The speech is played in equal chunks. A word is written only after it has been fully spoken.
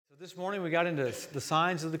This morning we got into the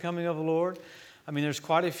signs of the coming of the Lord. I mean, there's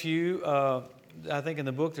quite a few. I think in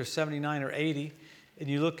the book there's 79 or 80. And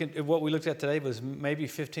you look at what we looked at today was maybe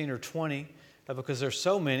 15 or 20 because there's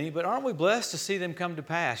so many. But aren't we blessed to see them come to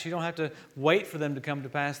pass? You don't have to wait for them to come to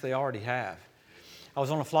pass. They already have. I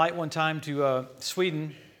was on a flight one time to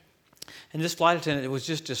Sweden, and this flight attendant was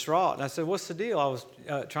just distraught. And I said, "What's the deal?" I was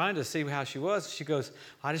trying to see how she was. She goes,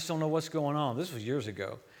 "I just don't know what's going on." This was years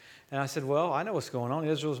ago. And I said, "Well, I know what's going on.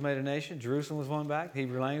 Israel was made a nation. Jerusalem was won back.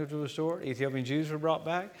 Hebrew language was restored. Ethiopian Jews were brought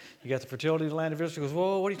back. You got the fertility of the land of Israel." She goes,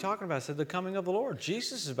 "Whoa, what are you talking about?" I said, "The coming of the Lord.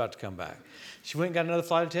 Jesus is about to come back." She went and got another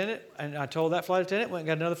flight attendant. And I told that flight attendant, went and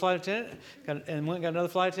got another flight attendant, went and got another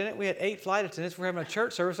flight attendant. We had 8 flight attendants. We're having a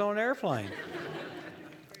church service on an airplane.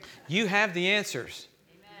 You have the answers.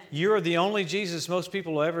 Amen. You're the only Jesus most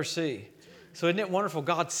people will ever see. So isn't it wonderful?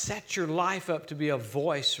 God set your life up to be a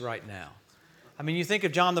voice right now. I mean, you think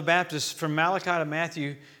of John the Baptist, from Malachi to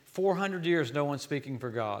Matthew, 400 years, no one speaking for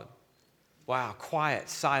God. Wow, quiet,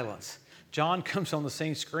 silence. John comes on the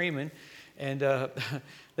scene screaming, and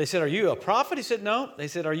they said, "Are you a prophet?" He said, "No." They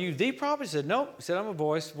said, "Are you the prophet?" He said, "No." He said, "I'm a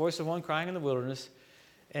voice of one crying in the wilderness."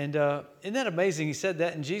 And isn't that amazing? He said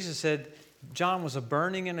that, and Jesus said, John was a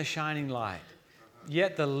burning and a shining light.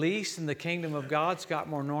 Yet the least in the kingdom of God's got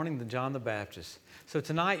more anointing than John the Baptist. So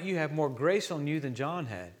tonight you have more grace on you than John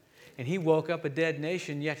had. And he woke up a dead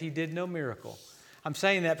nation, yet he did no miracle. I'm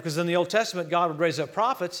saying that because in the Old Testament, God would raise up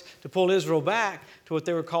prophets to pull Israel back to what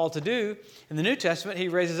they were called to do. In the New Testament, he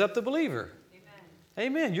raises up the believer.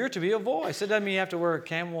 Amen. Amen. You're to be a voice. It doesn't mean you have to wear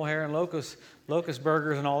camel hair and locust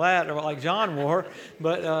burgers and all that, or like John wore.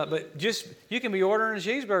 But just, you can be ordering a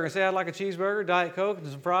cheeseburger and say, "I'd like a cheeseburger, Diet Coke, and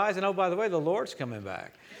some fries." And oh, by the way, the Lord's coming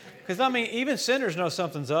back. Because, I mean, even sinners know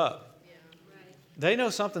something's up. They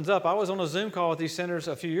know something's up. I was on a Zoom call with these sinners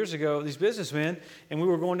a few years ago, these businessmen, and we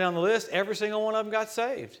were going down the list. Every single one of them got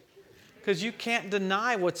saved. Because you can't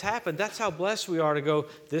deny what's happened. That's how blessed we are to go,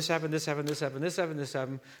 this happened, this happened, this happened, this happened, this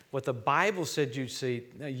happened. What the Bible said you'd see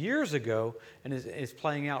years ago, and it's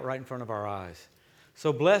playing out right in front of our eyes.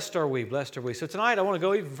 So blessed are we, blessed are we. So tonight I want to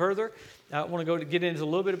go even further. I want to get into a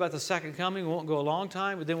little bit about the second coming. We won't go a long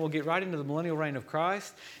time, but then we'll get right into the millennial reign of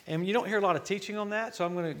Christ. And you don't hear a lot of teaching on that, so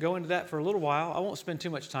I'm going to go into that for a little while. I won't spend too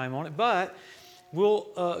much time on it, but we'll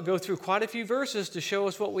go through quite a few verses to show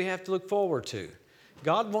us what we have to look forward to.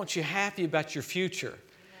 God wants you happy about your future.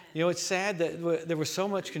 You know, it's sad that there was so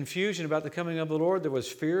much confusion about the coming of the Lord. There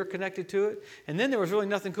was fear connected to it. And then there was really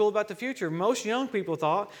nothing cool about the future. Most young people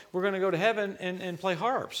thought we're going to go to heaven and play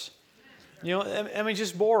harps. You know, I mean,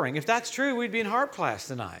 just boring. If that's true, we'd be in harp class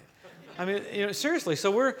tonight. I mean, you know, seriously.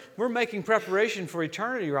 So we're making preparation for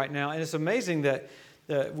eternity right now. And it's amazing that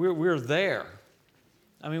we're there.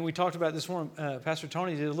 I mean, we talked about this one. Pastor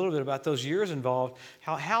Tony did a little bit about those years involved.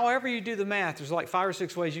 However you do the math, there's like 5 or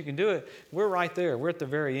 6 ways you can do it. We're right there. We're at the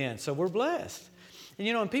very end. So we're blessed. And,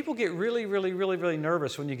 you know, and people get really, really, really, really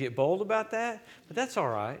nervous when you get bold about that. But that's all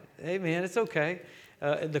right. Amen. It's okay.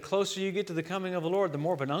 The closer you get to the coming of the Lord, the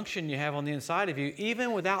more of an unction you have on the inside of you.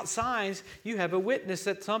 Even without signs, you have a witness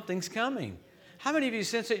that something's coming. How many of you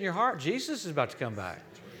sense it in your heart? Jesus is about to come back.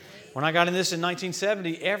 When I got in this in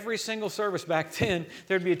 1970, every single service back then,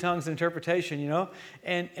 there'd be a tongues interpretation, you know.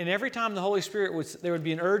 And every time the Holy Spirit there would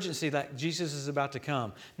be an urgency that Jesus is about to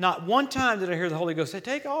come. Not one time did I hear the Holy Ghost say,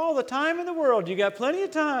 "Take all the time in the world. You got plenty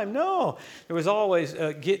of time." No. There was always,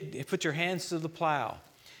 put your hands to the plow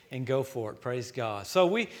and go for it. Praise God. So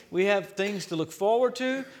we have things to look forward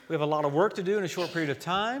to. We have a lot of work to do in a short period of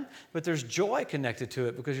time, but there's joy connected to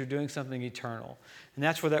it because you're doing something eternal. And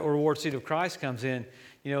that's where that reward seat of Christ comes in.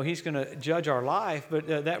 You know, he's going to judge our life, but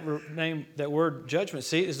that word judgment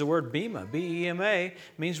seat is the word bema. B-E-M-A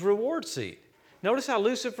means reward seat. Notice how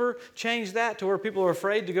Lucifer changed that to where people are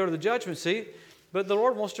afraid to go to the judgment seat, but the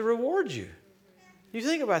Lord wants to reward you. You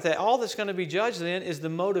think about that. All that's going to be judged then is the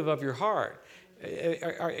motive of your heart.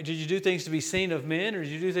 Did you do things to be seen of men, or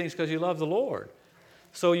did you do things because you love the Lord?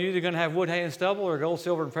 So you're either going to have wood, hay, and stubble, or gold,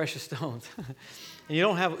 silver, and precious stones. And you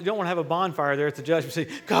don't want to have a bonfire there at the judgment seat.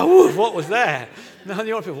 God, woo, what was that? No,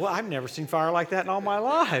 you want people, well, I've never seen fire like that in all my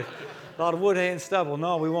life. A lot of wood, hay, and stubble.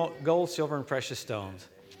 No, we want gold, silver, and precious stones.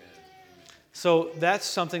 So that's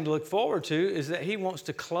something to look forward to, is that he wants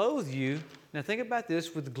to clothe you. Now think about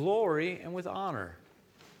this, with glory and with honor.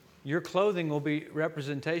 Your clothing will be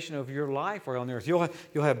representation of your life right on the earth.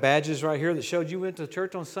 You'll have badges right here that showed you went to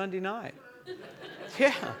church on Sunday night.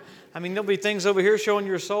 Yeah. I mean, there'll be things over here showing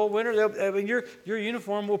you're a soul winner. I mean, your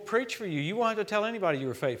uniform will preach for you. You won't have to tell anybody you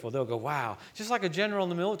were faithful. They'll go, wow. Just like a general in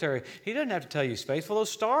the military. He doesn't have to tell you he's faithful.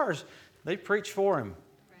 Those stars, they preach for him.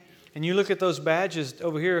 Right. And you look at those badges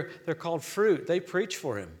over here, they're called fruit. They preach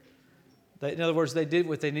for him. In other words, they did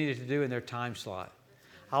what they needed to do in their time slot.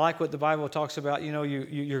 I like what the Bible talks about. You know,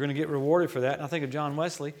 you're going to get rewarded for that. And I think of John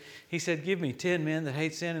Wesley. He said, give me 10 men that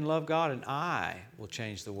hate sin and love God, and I will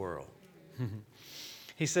change the world.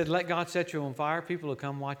 He said, let God set you on fire. People will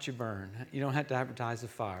come watch you burn. You don't have to advertise the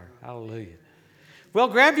fire. Hallelujah. Well,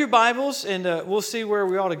 grab your Bibles, and we'll see where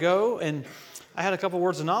we ought to go. And I had a couple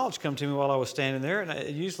words of knowledge come to me while I was standing there.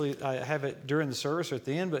 And usually I have it during the service or at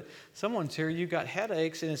the end. But someone's here, you got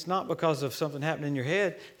headaches, and it's not because of something happening in your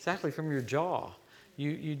head. It's actually from your jaw.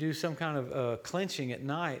 You do some kind of clenching at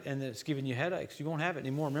night, and it's giving you headaches. You won't have it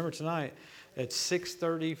anymore. Remember tonight at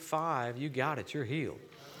 6:35, you got it. You're healed.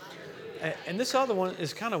 And this other one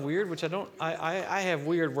is kind of weird, which I have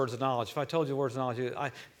weird words of knowledge. If I told you words of knowledge,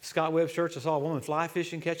 Scott Webb's church, I saw a woman fly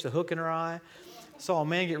fishing, catch the hook in her eye. I saw a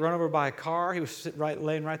man get run over by a car. He was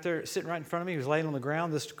laying right there, sitting right in front of me. He was laying on the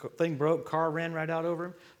ground. This thing broke. Car ran right out over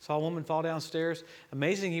him. Saw a woman fall downstairs.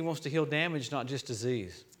 Amazing, he wants to heal damage, not just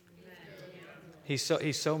disease. He's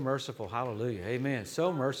so merciful. Hallelujah. Amen.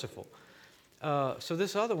 So merciful. So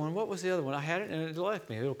this other one, what was the other one? I had it and it left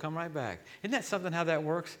me. It'll come right back. Isn't that something how that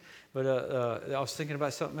works? But I was thinking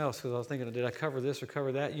about something else because I was thinking, did I cover this or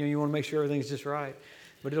cover that? You want to make sure everything's just right.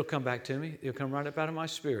 But it'll come back to me. It'll come right up out of my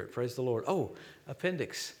spirit. Praise the Lord. Oh,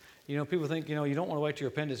 appendix. People think, you don't want to wait till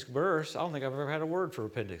your appendix bursts. I don't think I've ever had a word for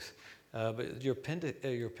appendix. But your appendix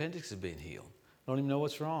is being healed. I don't even know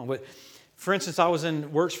what's wrong. But for instance, I was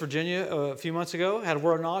in Wirtz, Virginia a few months ago, had a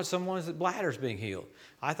word of knowledge, someone's bladder's being healed.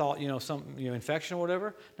 I thought, some infection or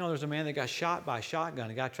whatever. No, there's a man that got shot by a shotgun.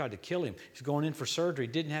 A guy tried to kill him. He's going in for surgery.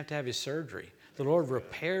 Didn't have to have his surgery. The Lord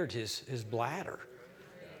repaired his bladder.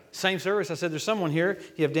 Same service, I said, there's someone here,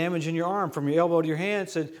 you have damage in your arm from your elbow to your hand.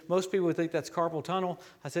 I said, most people would think that's carpal tunnel.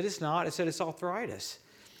 I said, it's not. I said, it's arthritis.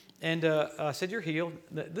 And I said, you're healed.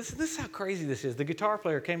 This is how crazy this is. The guitar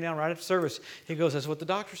player came down right after service. He goes, that's what the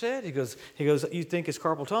doctor said. He goes, you think it's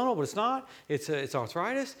carpal tunnel, but it's not. It's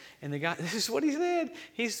arthritis. And the guy, this is what he said.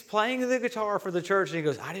 He's playing the guitar for the church. And he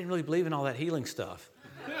goes, I didn't really believe in all that healing stuff.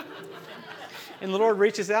 And the Lord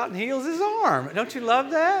reaches out and heals his arm. Don't you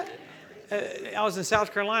love that? I was in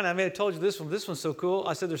South Carolina. I may have told you this one. This one's so cool.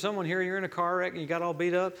 I said, there's someone here, you're in a car wreck and you got all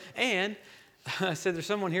beat up. And I said, there's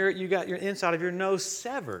someone here, you got your inside of your nose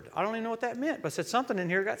severed. I don't even know what that meant, but I said, something in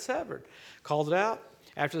here got severed. Called it out.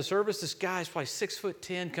 After the service, this guy's probably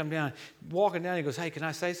 6'10", come down, walking down. He goes, hey, can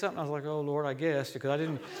I say something? I was like, oh, Lord, I guess, because I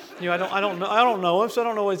didn't, I don't know him, so I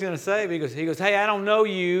don't know what he's going to say. But he goes, hey, I don't know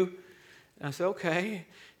you. And I said, okay.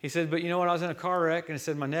 He said, but you know what? I was in a car wreck, and it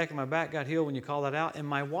said my neck and my back got healed when you call that out. And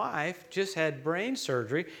my wife just had brain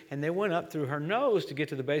surgery, and they went up through her nose to get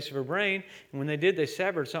to the base of her brain. And when they did, they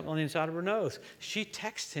severed something on the inside of her nose. She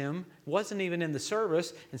texted him, wasn't even in the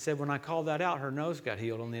service, and said, when I called that out, her nose got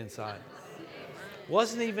healed on the inside.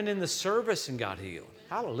 Wasn't even in the service and got healed.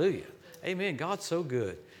 Hallelujah. Amen. God's so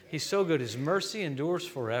good. He's so good. His mercy endures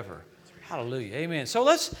forever. Hallelujah. Amen. So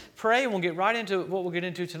let's pray, and we'll get right into what we'll get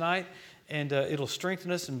into tonight. And it'll strengthen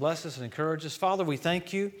us and bless us and encourage us. Father, we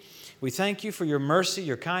thank you. We thank you for your mercy,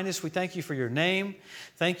 your kindness. We thank you for your name.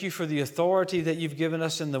 Thank you for the authority that you've given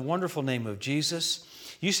us in the wonderful name of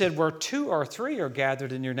Jesus. You said where 2 or 3 are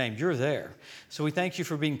gathered in your name, you're there. So we thank you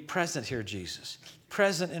for being present here, Jesus,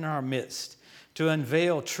 present in our midst to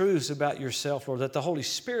unveil truths about yourself, Lord, that the Holy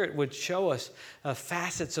Spirit would show us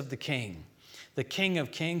facets of the King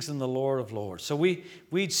of Kings and the Lord of Lords. So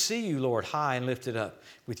we'd see you, Lord, high and lifted up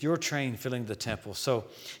with your train filling the temple. So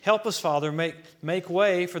help us, Father, make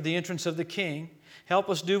way for the entrance of the King. Help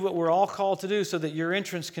us do what we're all called to do so that your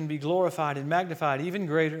entrance can be glorified and magnified even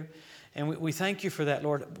greater. And we thank you for that,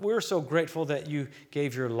 Lord. We're so grateful that you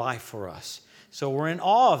gave your life for us. So we're in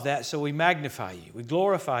awe of that, so we magnify you. We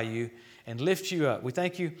glorify you and lift you up. We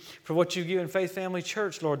thank you for what you give in Faith Family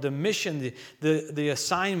Church, Lord, the mission, the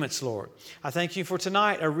assignments, Lord. I thank you for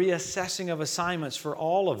tonight, a reassessing of assignments for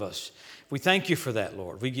all of us. We thank you for that,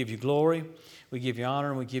 Lord. We give you glory, we give you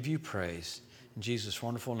honor, and we give you praise. In Jesus'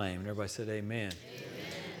 wonderful name. And everybody said amen.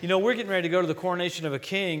 Amen. We're getting ready to go to the coronation of a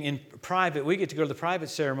king in private. We get to go to the private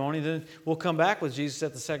ceremony. Then we'll come back with Jesus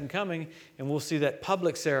at the second coming, and we'll see that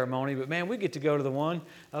public ceremony. But, man, we get to go to the one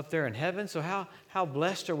up there in heaven. So how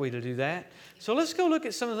blessed are we to do that? So let's go look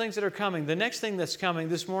at some of the things that are coming. The next thing that's coming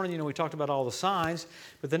this morning, we talked about all the signs,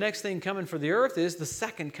 but the next thing coming for the earth is the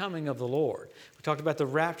second coming of the Lord. We talked about the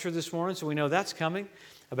rapture this morning, so we know that's coming.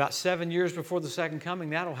 About 7 years before the second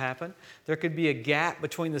coming, that'll happen. There could be a gap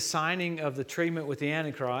between the signing of the treaty with the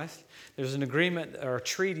Antichrist. There's an agreement or a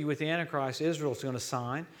treaty with the Antichrist Israel's going to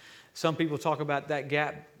sign. Some people talk about that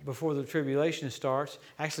gap before the tribulation starts.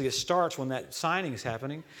 Actually, it starts when that signing is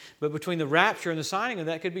happening. But between the rapture and the signing of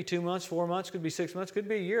that could be 2 months, 4 months, could be 6 months, could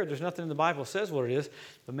be a year. There's nothing in the Bible that says what it is.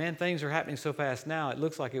 But man, things are happening so fast now, it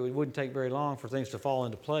looks like it wouldn't take very long for things to fall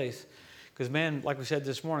into place. Because man, like we said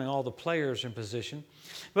this morning, all the players are in position.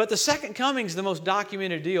 But the second coming is the most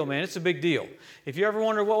documented deal, man. It's a big deal. If you ever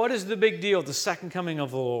wonder, well, what is the big deal, the second coming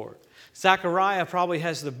of the Lord? Zechariah probably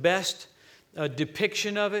has the best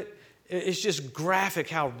depiction of it. It's just graphic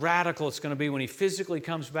how radical it's going to be when he physically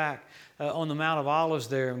comes back on the Mount of Olives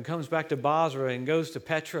there and comes back to Basra and goes to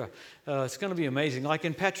Petra. It's going to be amazing. Like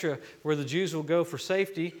in Petra, where the Jews will go for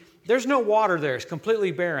safety, there's no water there. It's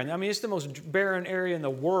completely barren. I mean, it's the most barren area in the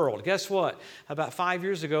world. Guess what? About 5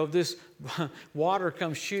 years ago, this water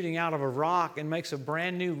comes shooting out of a rock and makes a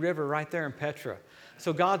brand new river right there in Petra.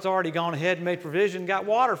 So God's already gone ahead and made provision, got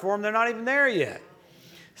water for them. They're not even there yet.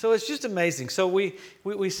 So it's just amazing. So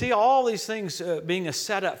we see all these things being a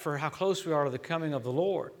setup for how close we are to the coming of the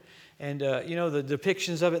Lord. And, the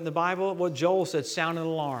depictions of it in the Bible, what Joel said, sound an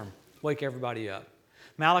alarm, wake everybody up.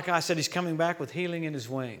 Malachi said he's coming back with healing in his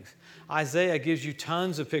wings. Isaiah gives you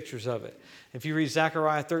tons of pictures of it. If you read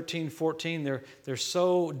Zechariah 13:14, they're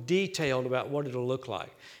so detailed about what it'll look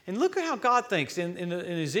like. And look at how God thinks. In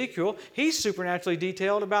Ezekiel, he's supernaturally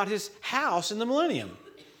detailed about his house in the millennium.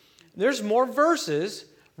 There's more verses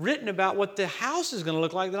written about what the house is going to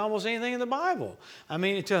look like than almost anything in the Bible. I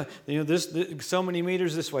mean, this so many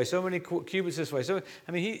meters this way, so many cubits this way. So,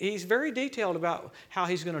 I mean, he's very detailed about how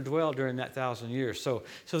he's going to dwell during that 1,000 years. So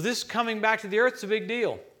this coming back to the earth is a big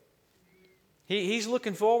deal. He's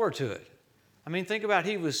looking forward to it. I mean, think about it.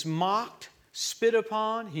 He was mocked, spit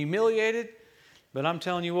upon, humiliated. But I'm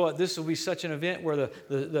telling you what, this will be such an event where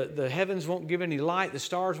the heavens won't give any light, the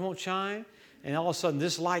stars won't shine. And all of a sudden,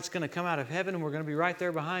 this light's going to come out of heaven, and we're going to be right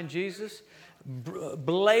there behind Jesus.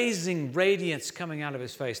 Blazing radiance coming out of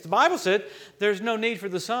his face. The Bible said there's no need for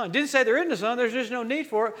the sun. It didn't say there isn't a sun. There's just no need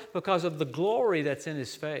for it because of the glory that's in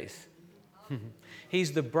his face.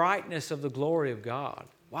 He's the brightness of the glory of God.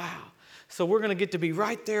 Wow. So we're going to get to be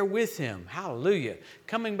right there with him. Hallelujah.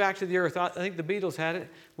 Coming back to the earth. I think the Beatles had it.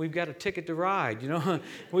 We've got a ticket to ride.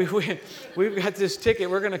 We've got this ticket.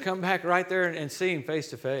 We're going to come back right there and see him face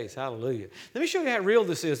to face. Hallelujah. Let me show you how real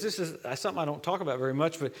this is. This is something I don't talk about very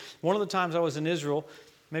much, but one of the times I was in Israel,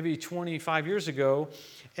 maybe 25 years ago,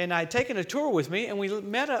 and I'd taken a tour with me, and we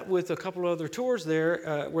met up with a couple of other tours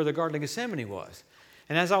there where the Garden of Gethsemane was.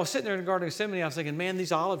 And as I was sitting there in the Garden of Gethsemane, I was thinking, man,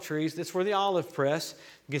 these olive trees, that's where the olive press.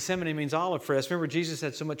 Gethsemane means olive press. Remember, Jesus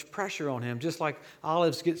had so much pressure on him, just like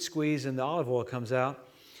olives get squeezed and the olive oil comes out.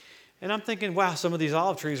 And I'm thinking, wow, some of these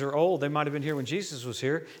olive trees are old. They might have been here when Jesus was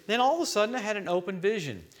here. Then all of a sudden, I had an open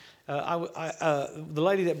vision. The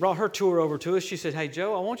lady that brought her tour over to us, she said, hey,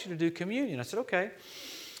 Joe, I want you to do communion. I said, okay.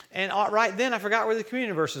 And right then, I forgot where the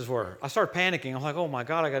communion verses were. I started panicking. I'm like, oh, my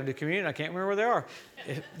God, I got to do communion. I can't remember where they are.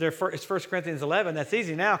 It's 1 Corinthians 11. That's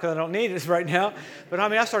easy now because I don't need it right now. But, I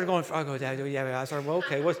mean, I started going, I started, well,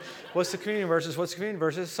 okay, what's the communion verses? What's the communion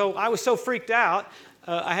verses? So I was so freaked out,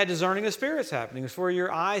 I had discerning of spirits happening. It's where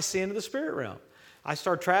your eyes see into the spirit realm. I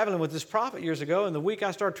started traveling with this prophet years ago, and the week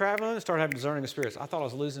I started traveling, I started having discerning of spirits. I thought I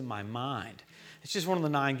was losing my mind. It's just one of the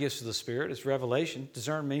 9 gifts of the Spirit. It's revelation.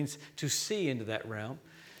 Discern means to see into that realm.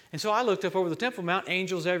 And so I looked up over the Temple Mount,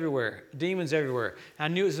 angels everywhere, demons everywhere. I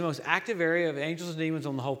knew it was the most active area of angels and demons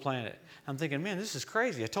on the whole planet. I'm thinking, man, this is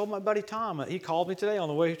crazy. I told my buddy Tom, he called me today on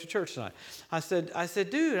the way to church tonight. I said,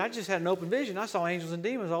 dude, I just had an open vision. I saw angels and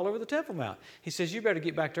demons all over the Temple Mount. He says, you better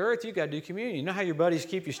get back to earth. You got to do communion. You know how your buddies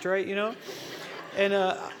keep you straight, And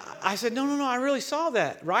I said, no, I really saw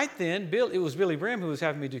that. Right then, it was Billy Brim who was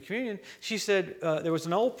having me do communion. She said, there was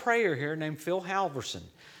an old prayer here named Phil Halverson.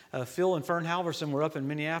 Phil and Fern Halverson were up in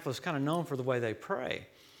Minneapolis, kind of known for the way they pray.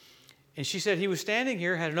 And she said he was standing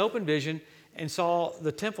here, had an open vision, and saw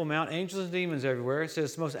the Temple Mount, angels and demons everywhere. It says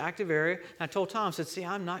it's the most active area. And I told Tom, I said, see,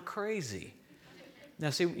 I'm not crazy. Now,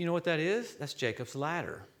 see, you know what that is? That's Jacob's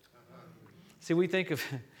ladder. See, we think of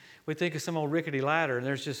some old rickety ladder, and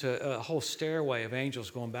there's just a whole stairway of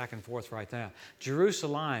angels going back and forth right now.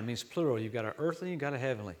 Jerusalem means plural. You've got an earthly, you've got a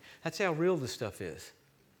heavenly. That's how real this stuff is.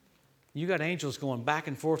 You got angels going back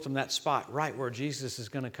and forth from that spot right where Jesus is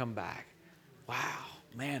going to come back. Wow,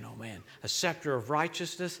 man, oh man. A scepter of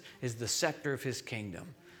righteousness is the scepter of his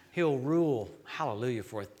kingdom. He'll rule, hallelujah,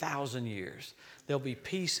 for 1,000 years. There'll be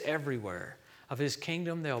peace everywhere. Of his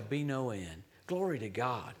kingdom, there'll be no end. Glory to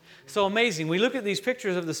God. So amazing. We look at these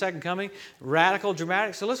pictures of the second coming, radical,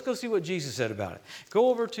 dramatic. So let's go see what Jesus said about it. Go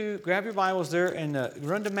over grab your Bibles there and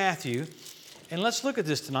run to Matthew. And let's look at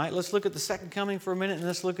this tonight. Let's look at the second coming for a minute, and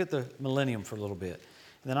let's look at the millennium for a little bit.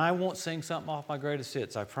 And then I won't sing something off my greatest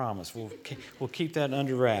hits, I promise. We'll keep that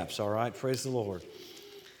under wraps, all right? Praise the Lord.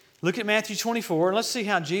 Look at Matthew 24, and let's see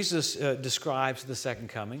how Jesus describes the second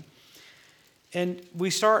coming. And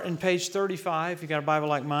we start in page 35. If you got a Bible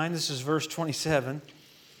like mine, this is verse 27.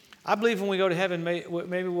 I believe when we go to heaven, maybe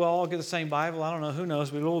we'll all get the same Bible. I don't know. Who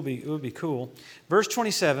knows? But it will be cool. Verse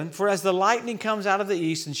 27, for as the lightning comes out of the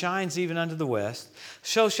east and shines even unto the west,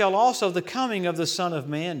 so shall also the coming of the Son of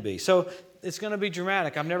Man be. So it's going to be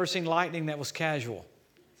dramatic. I've never seen lightning that was casual.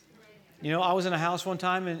 You know, I was in a house one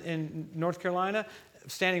time in North Carolina,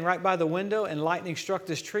 standing right by the window, and lightning struck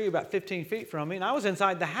this tree about 15 feet from me. And I was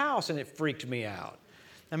inside the house, and it freaked me out.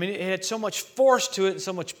 I mean, it had so much force to it and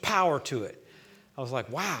so much power to it. I was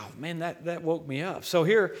like, wow, man, that woke me up. So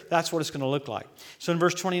here, that's what it's going to look like. So in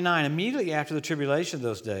verse 29, immediately after the tribulation of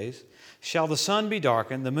those days, shall the sun be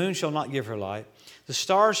darkened, the moon shall not give her light, the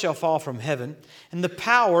stars shall fall from heaven, and the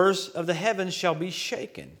powers of the heavens shall be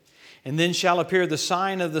shaken. And then shall appear the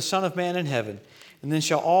sign of the Son of Man in heaven, and then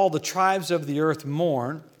shall all the tribes of the earth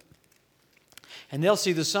mourn, and they'll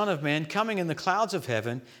see the Son of Man coming in the clouds of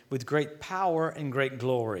heaven with great power and great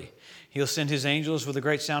glory. He'll send his angels with a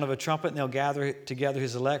great sound of a trumpet, and they'll gather together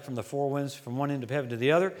his elect from the four winds, from one end of heaven to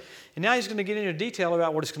the other. And now he's going to get into detail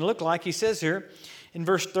about what it's going to look like. He says here in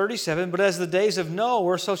verse 37, but as the days of Noah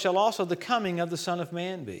were, so shall also the coming of the Son of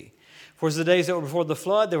Man be. For as the days that were before the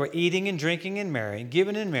flood, they were eating and drinking and marrying,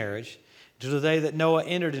 given in marriage, until the day that Noah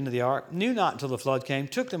entered into the ark, knew not until the flood came,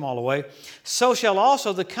 took them all away. So shall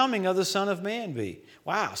also the coming of the Son of Man be.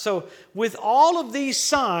 Wow. So with all of these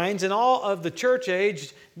signs and all of the church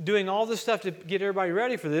age doing all this stuff to get everybody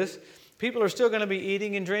ready for this, people are still going to be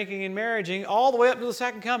eating and drinking and marrying all the way up to the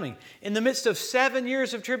second coming. In the midst of 7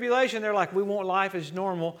 years of tribulation, they're like, we want life as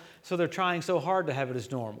normal, so they're trying so hard to have it as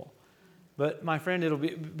normal. But my friend, it'll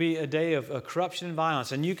be a day of corruption and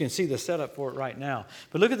violence, and you can see the setup for it right now.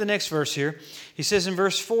 But look at the next verse here. He says in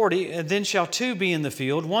verse 40, and then shall two be in the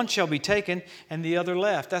field, one shall be taken and the other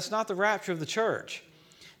left. That's not the rapture of the church.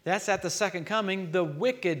 That's at the second coming. The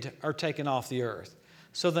wicked are taken off the earth.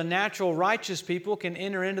 So the natural righteous people can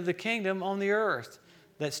enter into the kingdom on the earth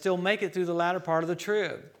that still make it through the latter part of the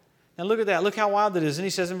trib. Now look at that. Look how wild that is. And he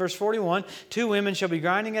says in verse 41, two women shall be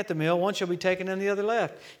grinding at the mill, one shall be taken and the other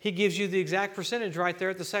left. He gives you the exact percentage right there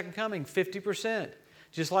at the second coming, 50%.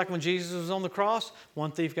 Just like when Jesus was on the cross,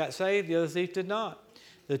 one thief got saved, the other thief did not.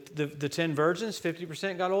 The 10 virgins,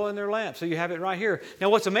 50% got oil in their lamp. So you have it right here. Now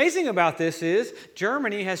what's amazing about this is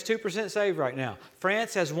Germany has 2% saved right now.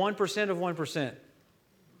 France has 1% of 1%.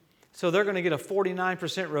 So they're going to get a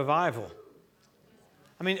 49% revival.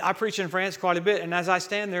 I mean, I preach in France quite a bit, and as I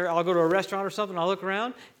stand there, I'll go to a restaurant or something, I'll look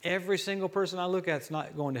around, every single person I look at is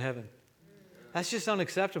not going to heaven. That's just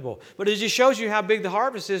unacceptable. But it just shows you how big the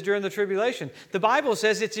harvest is during the tribulation. The Bible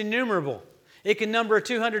says it's innumerable. It can number a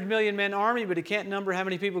 200 million man army, but it can't number how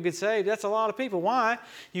many people get saved. That's a lot of people. Why?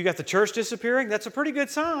 You got the church disappearing. That's a pretty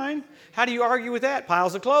good sign. How do you argue with that?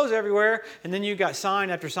 Piles of clothes everywhere. And then you got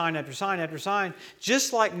sign after sign after sign after sign,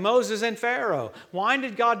 just like Moses and Pharaoh. Why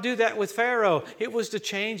did God do that with Pharaoh? It was to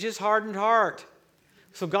change his hardened heart.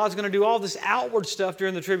 So God's going to do all this outward stuff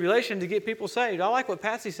during the tribulation to get people saved. I like what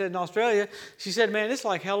Patsy said in Australia. She said, man, it's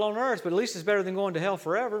like hell on earth, but at least it's better than going to hell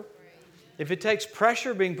forever. If it takes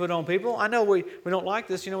pressure being put on people, I know we don't like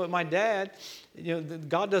this. You know, with my dad,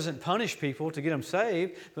 God doesn't punish people to get them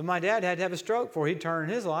saved, but my dad had to have a stroke before he'd turn in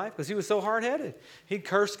his life because he was so hard-headed. He'd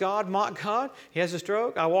curse God, mock God. He has a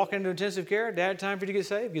stroke. I walk into intensive care. Dad, time for you to get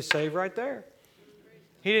saved. Get saved right there.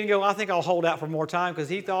 He didn't go, I think I'll hold out for more time because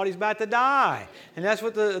he thought he's about to die. And that's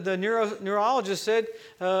what the neurologist said.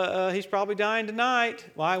 He's probably dying tonight.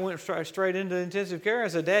 Well, I went straight into intensive care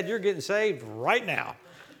and said, Dad, you're getting saved right now.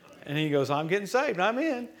 And he goes, I'm getting saved. I'm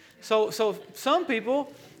in. So some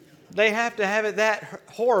people, they have to have it that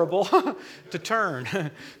horrible to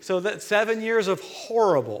turn. So that 7 years of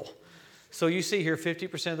horrible. So you see here,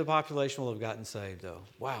 50% of the population will have gotten saved, though.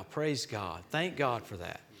 Wow, praise God. Thank God for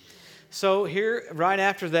that. So here, right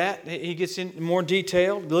after that, he gets in more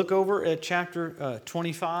detail. Look over at chapter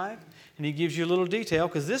 25, and he gives you a little detail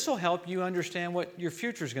because this will help you understand what your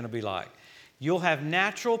future is going to be like. You'll have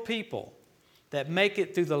natural people that make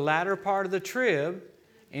it through the latter part of the trib,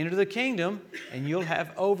 enter the kingdom, and you'll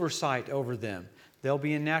have oversight over them. They'll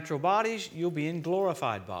be in natural bodies, you'll be in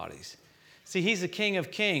glorified bodies. See, he's the King of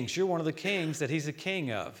kings. You're one of the kings that he's a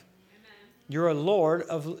king of. You're a Lord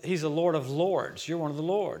of, he's a Lord of lords. You're one of the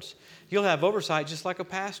lords. You'll have oversight just like a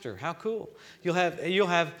pastor. How cool. You'll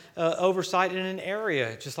have oversight in an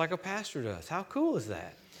area just like a pastor does. How cool is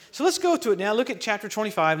that? So let's go to it now. Look at chapter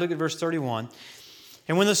 25. Look at verse 31.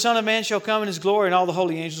 And when the Son of Man shall come in his glory and all the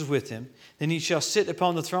holy angels with him, then he shall sit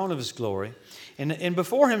upon the throne of his glory. And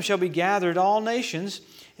before him shall be gathered all nations,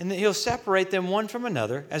 and he'll separate them one from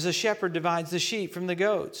another, as a shepherd divides the sheep from the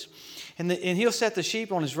goats. And he'll set the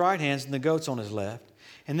sheep on his right hand and the goats on his left.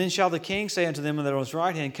 And then shall the king say unto them that are on his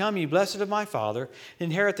right hand, Come, ye blessed of my Father,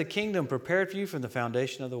 inherit the kingdom prepared for you from the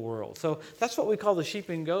foundation of the world. So that's what we call the sheep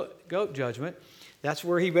and goat judgment. That's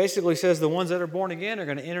where he basically says the ones that are born again are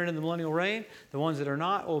going to enter into the millennial reign. The ones that are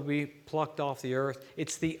not will be plucked off the earth.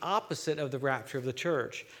 It's the opposite of the rapture of the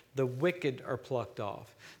church. The wicked are plucked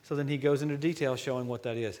off. So then he goes into detail showing what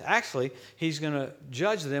that is. Actually, he's going to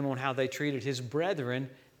judge them on how they treated his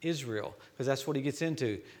brethren, Israel, because that's what he gets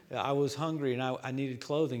into. I was hungry and I needed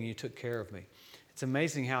clothing and you took care of me. It's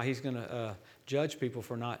amazing how he's going to judge people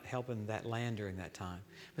for not helping that land during that time.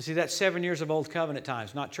 But see, that's 7 years of Old Covenant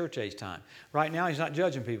times, not church age time. Right now, he's not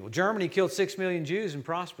judging people. Germany killed 6 million Jews and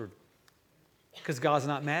prospered because God's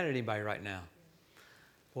not mad at anybody right now.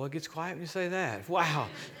 Well, it gets quiet when you say that. Wow.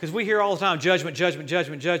 Because we hear all the time, judgment, judgment,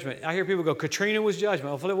 judgment, judgment. I hear people go, Katrina was judgment.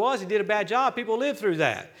 Well, if it was, he did a bad job. People lived through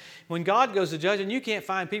that. When God goes to judge, and you can't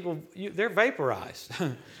find people, they're vaporized.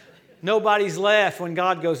 Nobody's left when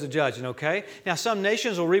God goes to judging, okay? Now, some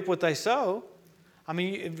nations will reap what they sow. I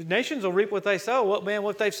mean, nations will reap what they sow.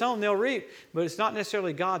 What they've sown, they'll reap. But it's not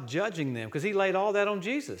necessarily God judging them because he laid all that on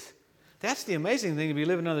Jesus. That's the amazing thing to be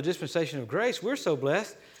living under the dispensation of grace. We're so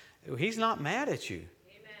blessed. He's not mad at you.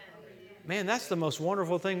 Man, that's the most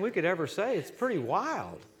wonderful thing we could ever say. It's pretty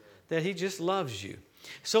wild that he just loves you.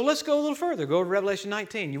 So let's go a little further. Go to Revelation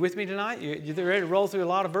 19. You with me tonight? You ready to roll through a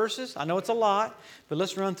lot of verses? I know it's a lot, but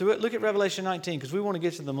let's run through it. Look at Revelation 19 because we want to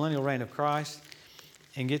get to the millennial reign of Christ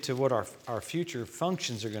and get to what our future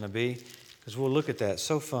functions are going to be because we'll look at that.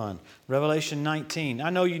 So fun. Revelation 19.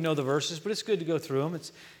 I know you know the verses, but it's good to go through them.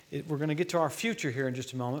 We're going to get to our future here in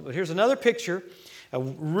just a moment. But here's another picture, a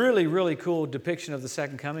really, really cool depiction of the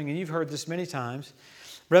second coming, and you've heard this many times.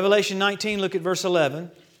 Revelation 19, look at verse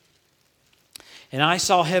 11. And I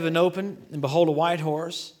saw heaven open, and behold, a white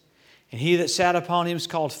horse, and he that sat upon him is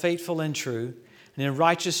called Faithful and True, and in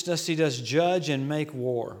righteousness he does judge and make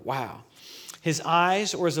war. Wow. His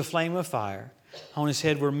eyes were as a flame of fire. On his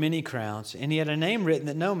head were many crowns, and he had a name written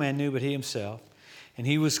that no man knew but he himself. And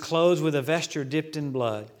he was clothed with a vesture dipped in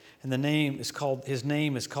blood, and his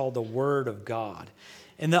name is called the Word of God.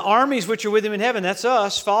 And the armies which are with him in heaven, that's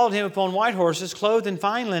us, followed him upon white horses, clothed in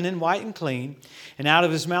fine linen, white and clean. And out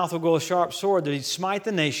of his mouth will go a sharp sword that he'd smite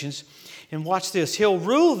the nations. And watch this, he'll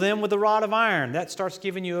rule them with a rod of iron. That starts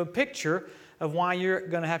giving you a picture of why you're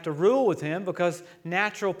going to have to rule with him, because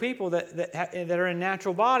natural people that are in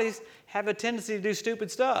natural bodies have a tendency to do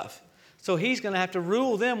stupid stuff. So he's going to have to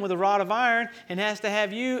rule them with a rod of iron and has to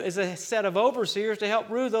have you as a set of overseers to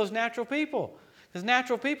help rule those natural people. Because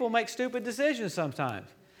natural people make stupid decisions sometimes,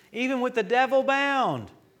 even with the devil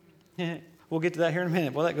bound. We'll get to that here in a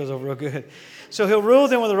minute. Well, that goes over real good. So he'll rule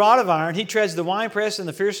them with a rod of iron. He treads the winepress in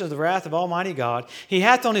the fierceness of the wrath of Almighty God. He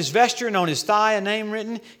hath on his vesture and on his thigh a name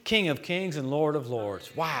written, King of Kings and Lord of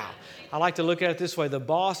Lords. Wow. I like to look at it this way. The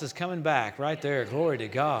boss is coming back right there. Glory to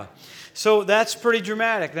God. So that's pretty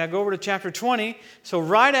dramatic. Now go over to chapter 20. So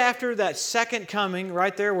right after that second coming,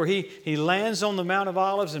 right there where he lands on the Mount of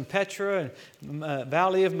Olives in Petra and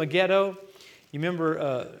Valley of Megiddo. You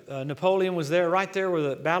remember Napoleon was there, right there where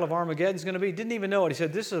the Battle of Armageddon is going to be. Didn't even know it. He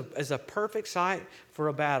said, this is a perfect site for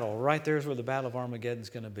a battle. Right there is where the Battle of Armageddon is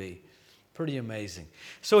going to be. Pretty amazing.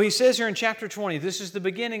 So he says here in chapter 20, this is the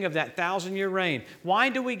beginning of that 1,000-year reign. Why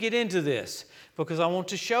do we get into this? Because I want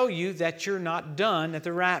to show you that you're not done at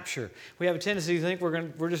the rapture. We have a tendency to think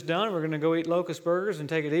we're just done. We're going to go eat locust burgers and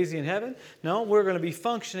take it easy in heaven. No, we're going to be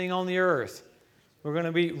functioning on the earth. We're going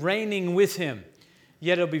to be reigning with him.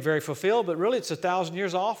 Yet it'll be very fulfilled, but really it's 1,000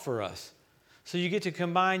 years off for us. So you get to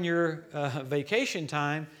combine your vacation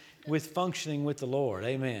time with functioning with the Lord.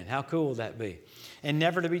 Amen. How cool will that be? And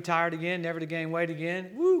never to be tired again, never to gain weight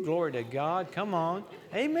again. Woo, glory to God. Come on.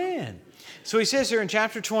 Amen. So he says here in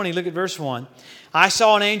chapter 20, look at verse 1. I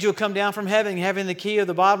saw an angel come down from heaven, having the key of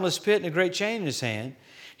the bottomless pit and a great chain in his hand.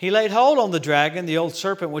 He laid hold on the dragon, the old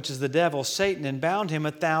serpent, which is the devil, Satan, and bound him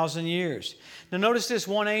 1,000 years. Now notice this,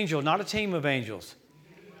 one angel, not a team of angels.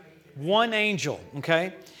 One angel,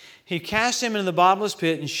 okay? He cast him into the bottomless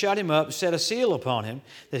pit and shut him up and set a seal upon him,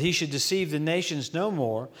 that he should deceive the nations no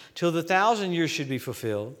more, till the 1,000 years should be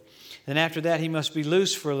fulfilled. Then after that he must be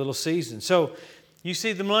loosed for a little season. So you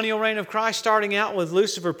see the millennial reign of Christ starting out with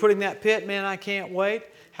Lucifer putting that pit. Man, I can't wait.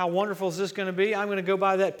 How wonderful is this going to be? I'm going to go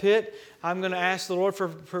by that pit. I'm going to ask the Lord for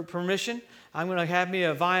permission. I'm going to have me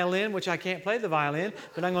a violin, which I can't play the violin,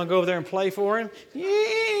 but I'm going to go over there and play for him.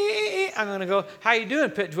 I'm going to go, how you doing,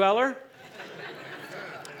 pit dweller?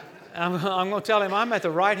 I'm going to tell him, I'm at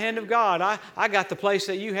the right hand of God. I got the place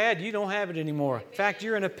that you had. You don't have it anymore. In fact,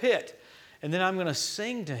 you're in a pit. And then I'm going to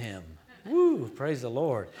sing to him. Woo, praise the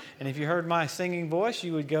Lord. And if you heard my singing voice,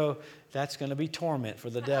 you would go, that's going to be torment for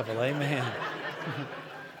the devil. Amen.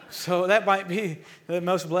 So that might be the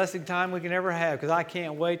most blessed time we can ever have, because I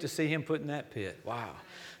can't wait to see him put in that pit. Wow.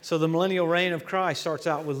 So the millennial reign of Christ starts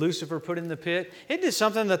out with Lucifer put in the pit. It is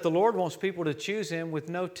something that the Lord wants people to choose him with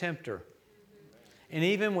no tempter. And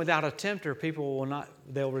even without a tempter,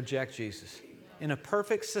 they'll reject Jesus. In a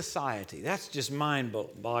perfect society. That's just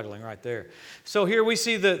mind-boggling right there. So here we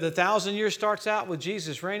see the 1,000 years starts out with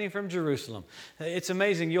Jesus reigning from Jerusalem. It's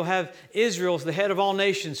amazing. You'll have Israel as the head of all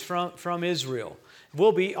nations from Israel.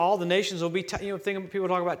 All the nations will be, people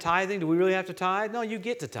talk about tithing. Do we really have to tithe? No, you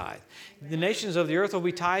get to tithe. The nations of the earth will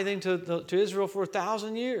be tithing to Israel for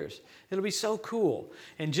 1,000 years. It'll be so cool.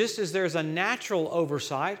 And just as there's a natural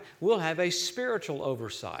oversight, we'll have a spiritual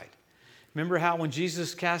oversight. Remember how when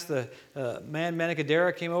Jesus cast the man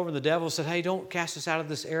Gadara came over and the devil said, hey, don't cast us out of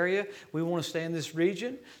this area. We want to stay in this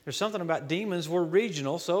region. There's something about demons. We're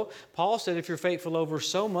regional. So Paul said if you're faithful over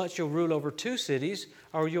so much, you'll rule over 2 cities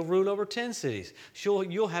or you'll rule over 10 cities.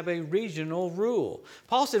 You'll have a regional rule.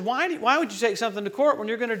 Paul said, why would you take something to court when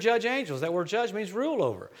you're going to judge angels? That word judge means rule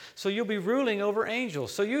over. So you'll be ruling over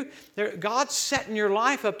angels. So God's setting your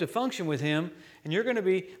life up to function with him. And you're going to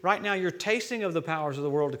be, right now you're tasting of the powers of the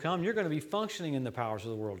world to come. You're going to be functioning in the powers of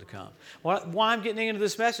the world to come. Why I'm getting into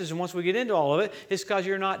this message, and once we get into all of it, is because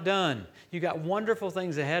you're not done. You got wonderful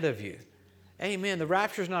things ahead of you. Amen. The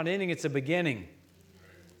rapture's not ending, it's a beginning.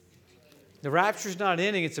 The rapture's not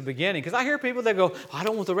ending, it's a beginning. Because I hear people that go, I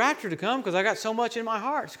don't want the rapture to come because I got so much in my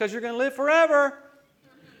heart. It's because you're going to live forever.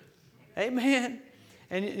 Amen.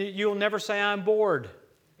 And you'll never say, I'm bored.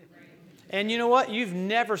 And you know what? You've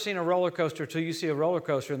never seen a roller coaster till you see a roller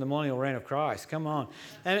coaster in the millennial reign of Christ. Come on.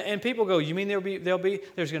 And people go, you mean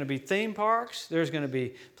there's going to be theme parks? There's going to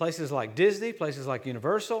be places like Disney, places like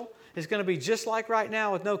Universal. It's going to be just like right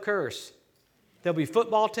now with no curse. There'll be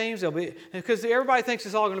football teams. Because everybody thinks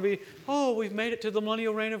it's all going to be, we've made it to the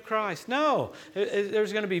millennial reign of Christ. No.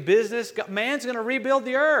 There's going to be business. Man's going to rebuild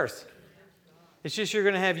the earth. It's just you're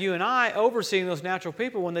going to have you and I overseeing those natural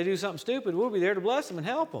people. When they do something stupid, we'll be there to bless them and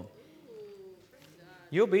help them.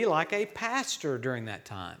 You'll be like a pastor during that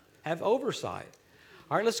time. Have oversight.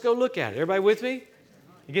 All right, let's go look at it. Everybody with me?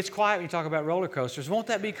 It gets quiet when you talk about roller coasters. Won't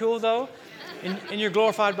that be cool, though? In your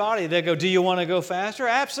glorified body, they go, do you want to go faster?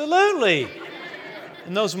 Absolutely.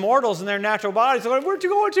 And those mortals in their natural bodies are like, we're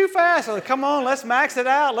going too fast. Like, come on, let's max it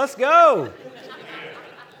out. Let's go.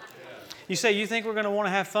 You say, you think we're going to want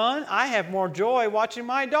to have fun? I have more joy watching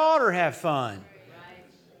my daughter have fun.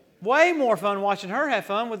 Way more fun watching her have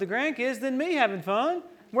fun with the grandkids than me having fun.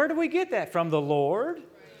 Where do we get that? From the Lord.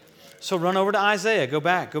 So run over to Isaiah. Go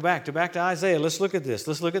back to Isaiah. Let's look at this.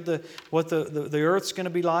 Let's look at what the earth's going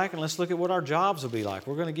to be like, and let's look at what our jobs will be like.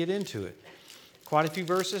 We're going to get into it. Quite a few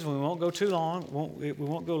verses. We won't go too long. We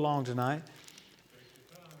won't go long tonight.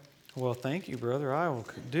 Well, thank you, brother. I will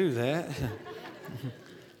do that.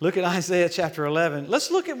 Look at Isaiah chapter 11.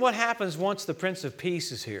 Let's look at what happens once the Prince of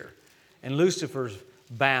Peace is here and Lucifer's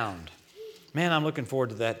bound. Man, I'm looking forward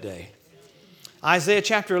to that day. Isaiah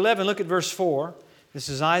chapter 11, look at verse 4. This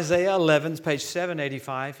is Isaiah 11, it's page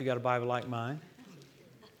 785 if you got a Bible like mine.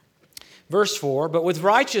 Verse 4, but with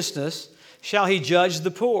righteousness shall he judge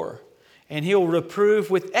the poor, and he'll reprove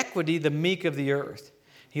with equity the meek of the earth.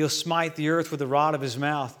 He'll smite the earth with the rod of his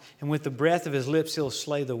mouth, and with the breath of his lips he'll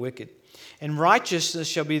slay the wicked. And righteousness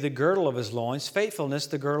shall be the girdle of his loins, faithfulness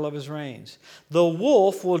the girdle of his reins. The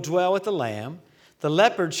wolf will dwell with the lamb, the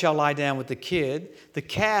leopard shall lie down with the kid, the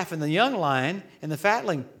calf and the young lion and the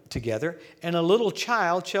fatling together, and a little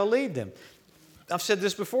child shall lead them. I've said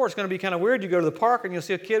this before, it's going to be kind of weird. You go to the park and you'll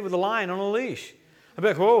see a kid with a lion on a leash. I'll be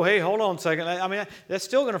like, whoa, hey, hold on a second. I mean, that's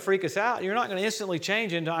still going to freak us out. You're not going to instantly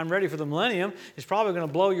change into I'm ready for the millennium. It's probably going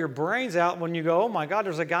to blow your brains out when you go, oh my God,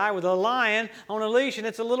 there's a guy with a lion on a leash and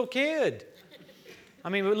it's a little kid. I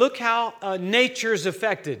mean, look how nature's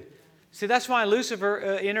affected. See, that's why Lucifer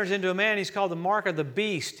enters into a man. He's called the mark of the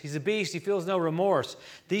beast. He's a beast. He feels no remorse.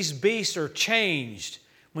 These beasts are changed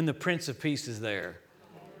when the Prince of Peace is there.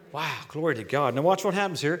 Wow, glory to God. Now watch what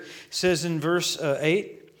happens here. It says in verse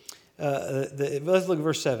 8, let's look at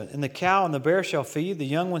verse 7. And the cow and the bear shall feed, the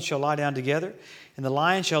young ones shall lie down together, and the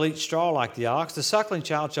lion shall eat straw like the ox. The suckling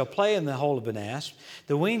child shall play in the hole of an asp.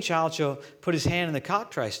 The weaned child shall put his hand in the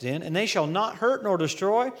cockatrice den, and they shall not hurt nor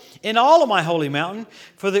destroy in all of my holy mountain,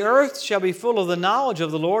 for the earth shall be full of the knowledge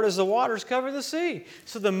of the Lord as the waters cover the sea.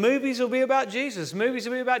 So the movies will be about Jesus. Movies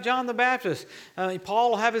will be about John the Baptist. Paul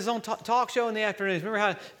will have his own talk show in the afternoons. Remember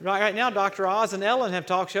how right now Dr. Oz and Ellen have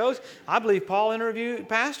talk shows? I believe Paul interviewed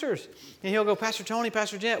pastors. And he'll go, Pastor Tony,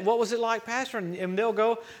 Pastor Jet, what was it like pastoring? And they'll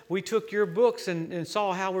go, we took your books and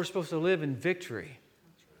saw how we're supposed to live in victory.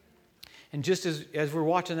 And just as we're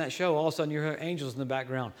watching that show, all of a sudden you hear angels in the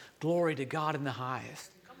background. Glory to God in the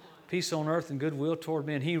highest. Peace on earth and goodwill toward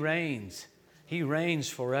men. He reigns. He reigns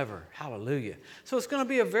forever. Hallelujah. So it's going to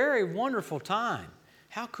be a very wonderful time.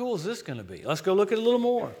 How cool is this going to be? Let's go look at it a little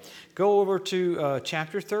more. Go over to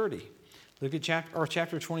chapter 30. Look at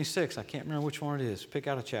chapter 26. I can't remember which one it is. Pick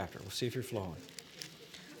out a chapter. We'll see if you're flowing.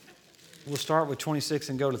 We'll start with 26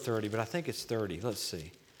 and go to 30, but I think it's 30. Let's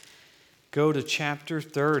see. Go to chapter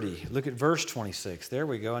 30. Look at verse 26. There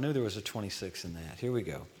we go. I knew there was a 26 in that. Here we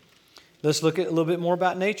go. Let's look at a little bit more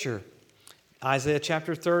about nature. Isaiah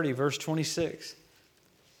chapter 30, verse 26.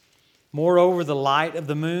 Moreover, the light of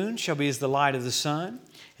the moon shall be as the light of the sun,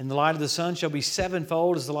 and the light of the sun shall be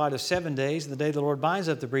sevenfold as the light of 7 days, and the day the Lord binds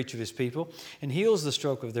up the breach of his people and heals the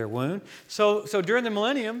stroke of their wound. So during the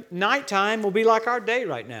millennium, nighttime will be like our day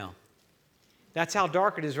right now. That's how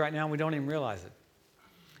dark it is right now, and we don't even realize it.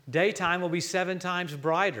 Daytime will be 7 times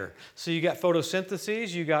brighter. So you got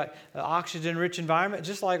photosynthesis, you got oxygen-rich environment,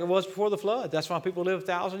 just like it was before the flood. That's why people live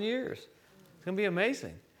 1,000 years. It's going to be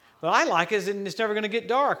amazing. What I like is it's never going to get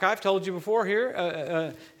dark. I've told you before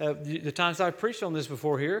here, the times I've preached on this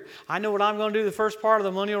before here, I know what I'm going to do the first part of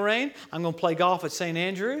the millennial reign. I'm going to play golf at St.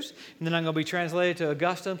 Andrews, and then I'm going to be translated to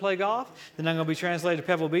Augusta and play golf. Then I'm going to be translated to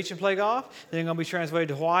Pebble Beach and play golf. Then I'm going to be translated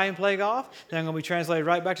to Hawaii and play golf. Then I'm going to be translated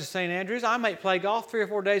right back to St. Andrews. I might play golf 3 or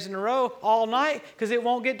 4 days in a row all night because it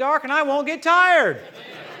won't get dark and I won't get tired.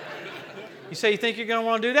 You say you think you're going to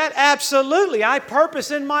want to do that? Absolutely. I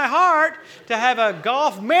purpose in my heart to have a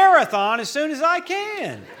golf marathon as soon as I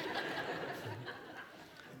can.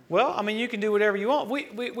 Well, I mean, you can do whatever you want.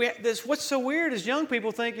 What's so weird is young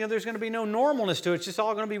people think there's going to be no normalness to it. It's just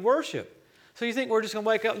all going to be worship. So you think we're just going to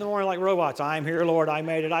wake up in the morning like robots. I'm here, Lord. I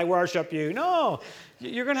made it. I worship you. No.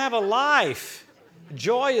 You're going to have a life. A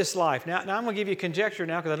joyous life. Now I'm going to give you a conjecture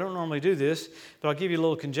now because I don't normally do this, but I'll give you a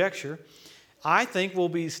little conjecture. I think we'll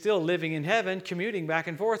be still living in heaven, commuting back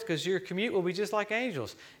and forth, because your commute will be just like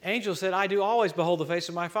angels. Angels said, I do always behold the face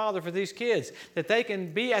of my Father for these kids, that they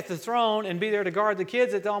can be at the throne and be there to guard the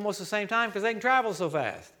kids at almost the same time because they can travel so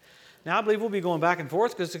fast. Now, I believe we'll be going back and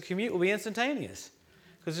forth because the commute will be instantaneous.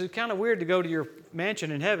 Because it's kind of weird to go to your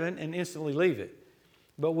mansion in heaven and instantly leave it.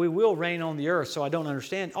 But we will reign on the earth, so I don't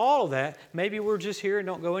understand all of that. Maybe we're just here and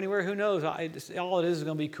don't go anywhere. Who knows? All it is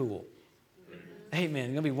going to be cool. Amen.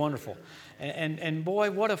 It's going to be wonderful. And boy,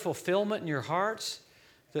 what a fulfillment in your hearts,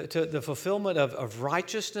 the fulfillment of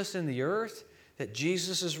righteousness in the earth, that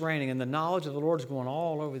Jesus is reigning and the knowledge of the Lord is going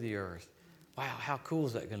all over the earth. Wow, how cool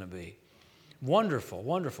is that going to be? Wonderful,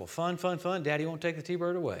 wonderful. Fun, fun, fun. Daddy won't take the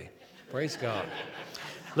T-bird away. Praise God.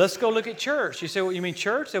 Let's go look at church. You say, well, you mean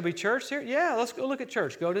church? There'll be church here? Yeah, let's go look at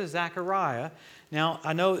church. Go to Zechariah. Now,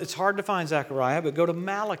 I know it's hard to find Zechariah, but go to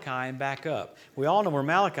Malachi and back up. We all know where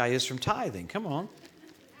Malachi is from tithing. Come on.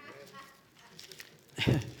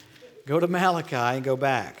 Go to Malachi and go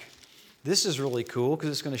back. This is really cool because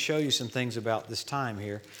it's going to show you some things about this time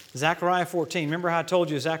here. Zechariah 14. Remember how I told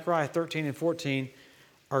you Zechariah 13 and 14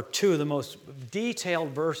 are 2 of the most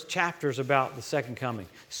detailed chapters about the second coming.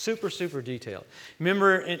 Super, super detailed.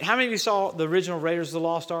 Remember, how many of you saw the original Raiders of the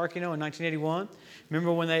Lost Ark, in 1981?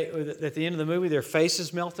 Remember when at the end of the movie, their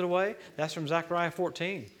faces melted away? That's from Zechariah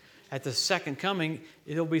 14. At the second coming,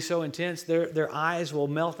 it'll be so intense, their eyes will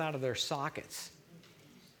melt out of their sockets.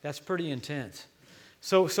 That's pretty intense.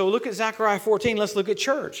 So look at Zechariah 14. Let's look at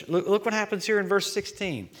church. Look what happens here in verse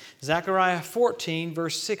 16. Zechariah 14,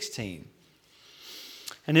 verse 16.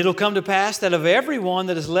 And it'll come to pass that of everyone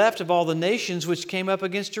that is left of all the nations which came up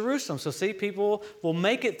against Jerusalem. So see, people will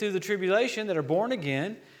make it through the tribulation that are born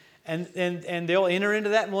again, and they'll enter into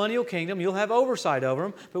that millennial kingdom. You'll have oversight over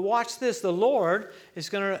them. But watch this. The Lord is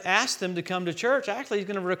going to ask them to come to church. Actually, He's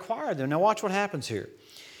going to require them. Now watch what happens here.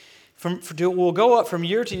 will go up from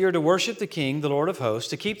year to year to worship the King, the Lord of hosts,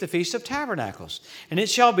 to keep the Feast of Tabernacles. And it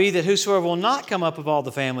shall be that whosoever will not come up of all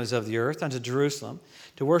the families of the earth unto Jerusalem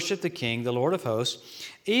to worship the King, the Lord of hosts,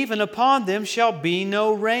 even upon them shall be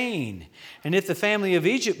no rain. And if the family of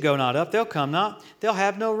Egypt go not up, they'll come not, they'll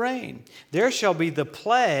have no rain. There shall be the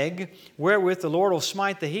plague wherewith the Lord will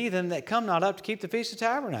smite the heathen that come not up to keep the Feast of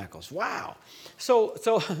Tabernacles. Wow. So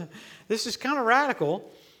this is kind of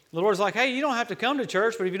radical. The Lord's like, hey, you don't have to come to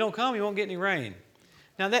church, but if you don't come, you won't get any rain.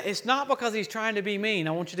 Now, it's not because He's trying to be mean.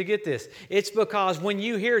 I want you to get this. It's because when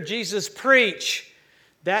you hear Jesus preach,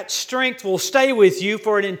 that strength will stay with you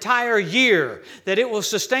for an entire year, that it will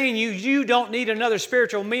sustain you. You don't need another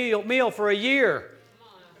spiritual meal for a year.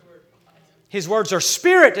 His words are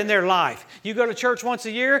spirit in their life. You go to church once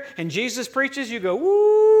a year and Jesus preaches, you go,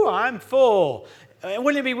 woo, I'm full.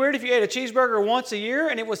 Wouldn't it be weird if you ate a cheeseburger once a year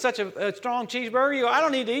and it was such a strong cheeseburger? You go, I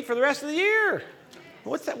don't need to eat for the rest of the year.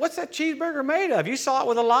 What's that cheeseburger made of? You saw it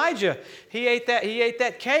with Elijah. He ate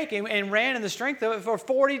that cake and ran in the strength of it for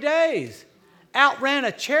 40 days. Outran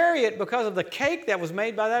a chariot because of the cake that was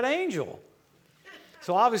made by that angel.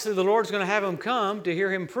 So obviously the Lord's going to have them come to hear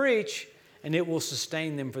Him preach, and it will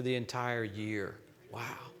sustain them for the entire year. Wow.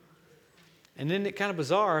 And then it's kind of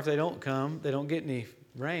bizarre if they don't come, they don't get any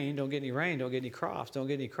rain, don't get any crops,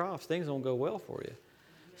 things don't go well for you.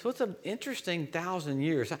 So it's an interesting 1,000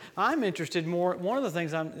 years. I'm interested more, one of the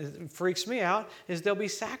things that freaks me out is there'll be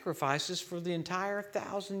sacrifices for the entire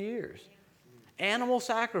 1,000 years. Animal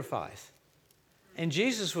sacrifice. And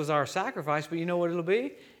Jesus was our sacrifice, but you know what it'll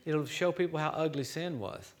be? It'll show people how ugly sin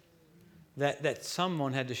was. That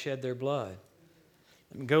someone had to shed their blood.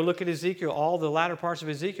 Go look at Ezekiel. All the latter parts of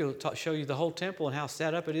Ezekiel show you the whole temple and how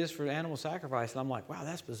set up it is for animal sacrifice. And I'm like, wow,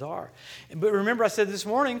 that's bizarre. But remember I said this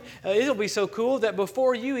morning, it'll be so cool that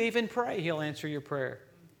before you even pray, He'll answer your prayer.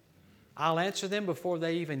 I'll answer them before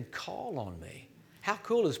they even call on me. How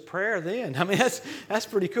cool is prayer then? I mean, that's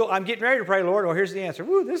pretty cool. I'm getting ready to pray, Lord. Oh, here's the answer.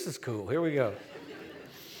 Woo, this is cool. Here we go.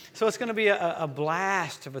 So it's going to be a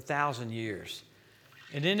blast of 1,000 years.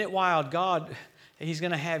 And isn't it wild? God, He's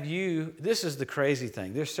going to have you. This is the crazy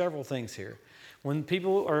thing. There's several things here. When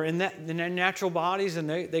people are in their natural bodies and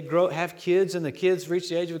they grow, have kids, and the kids reach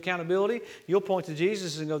the age of accountability, you'll point to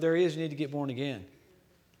Jesus and go, there He is, you need to get born again.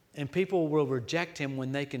 And people will reject Him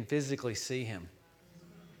when they can physically see Him.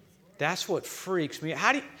 That's what freaks me.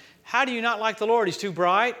 How do you not like the Lord? He's too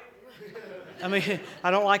bright. I mean,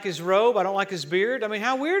 I don't like His robe. I don't like His beard. I mean,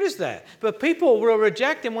 how weird is that? But people will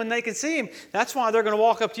reject Him when they can see Him. That's why they're going to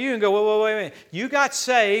walk up to you and go, wait a minute. You got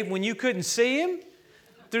saved when you couldn't see Him?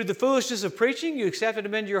 Through the foolishness of preaching, you accepted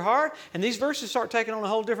Him into your heart. And these verses start taking on a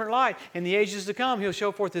whole different light. In the ages to come, He'll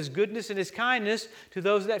show forth His goodness and His kindness to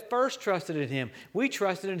those that first trusted in Him. We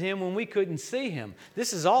trusted in Him when we couldn't see Him.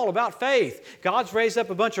 This is all about faith. God's raised up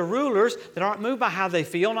a bunch of rulers that aren't moved by how they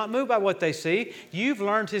feel, not moved by what they see. You've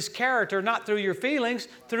learned His character, not through your feelings,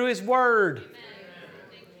 through His Word.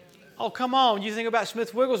 Oh, come on. You think about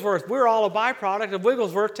Smith Wigglesworth. We're all a byproduct of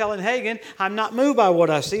Wigglesworth telling Hagen, I'm not moved by what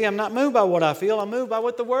I see. I'm not moved by what I feel. I'm moved by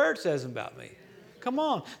what the Word says about me. Come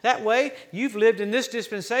on. That way, you've lived in this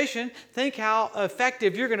dispensation. Think how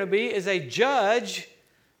effective you're going to be as a judge.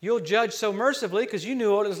 You'll judge so mercifully because you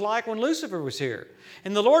knew what it was like when Lucifer was here.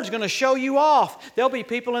 And the Lord's going to show you off. There'll be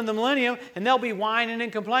people in the millennium and they'll be whining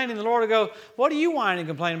and complaining. The Lord will go, what are you whining and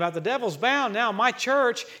complaining about? The devil's bound now. My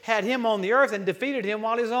church had him on the earth and defeated him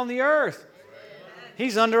while he was on the earth.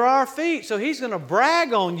 He's under our feet. So He's going to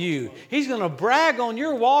brag on you. He's going to brag on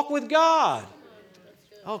your walk with God.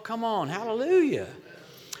 Oh, come on. Hallelujah.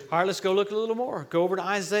 All right, let's go look a little more. Go over to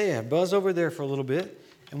Isaiah. Buzz over there for a little bit.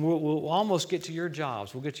 And we'll almost get to your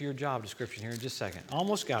jobs. We'll get to your job description here in just a second.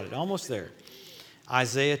 Almost got it. Almost there.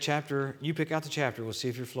 Isaiah chapter, you pick out the chapter. We'll see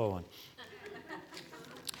if you're flowing.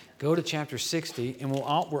 Go to chapter 60, and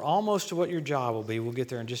we're almost to what your job will be. We'll get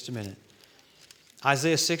there in just a minute.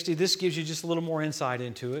 Isaiah 60, this gives you just a little more insight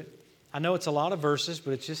into it. I know it's a lot of verses,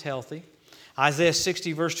 but it's just healthy. Isaiah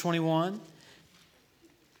 60, verse 21.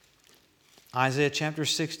 Isaiah chapter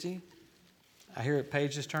 60. I hear it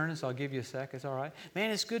pages turning, so I'll give you a sec. It's all right. Man,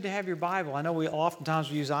 it's good to have your Bible. I know we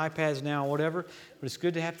use iPads now or whatever, but it's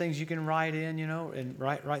good to have things you can write in, and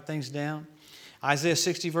write things down. Isaiah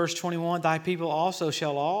 60, verse 21, Thy people also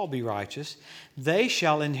shall all be righteous. They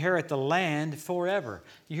shall inherit the land forever.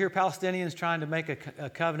 You hear Palestinians trying to make a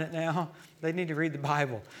covenant now? They need to read the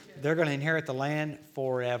Bible. They're going to inherit the land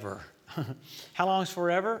forever. How long is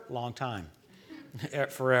forever? Long time.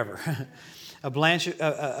 Forever. A branch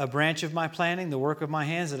of my planting, the work of my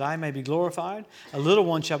hands, that I may be glorified. A little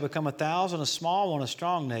one shall become 1,000, a small one a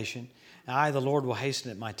strong nation. And I, the Lord, will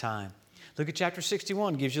hasten at my time. Look at chapter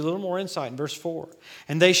 61. It gives you a little more insight in verse 4.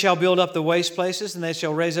 And they shall build up the waste places, and they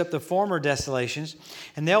shall raise up the former desolations,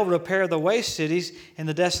 and they'll repair the waste cities and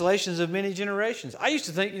the desolations of many generations. I used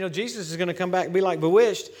to think, Jesus is going to come back and be like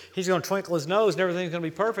Bewitched. He's going to twinkle his nose and everything's going to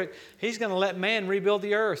be perfect. He's going to let man rebuild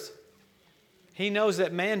the earth. He knows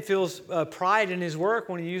that man feels pride in his work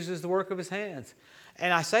when he uses the work of his hands.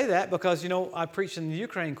 And I say that because, I preached in the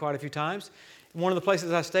Ukraine quite a few times. One of the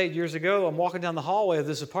places I stayed years ago, I'm walking down the hallway of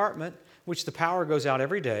this apartment, which the power goes out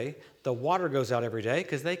every day. The water goes out every day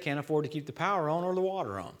because they can't afford to keep the power on or the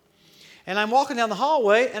water on. And I'm walking down the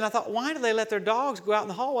hallway, and I thought, why do they let their dogs go out in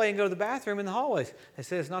the hallway and go to the bathroom in the hallways? They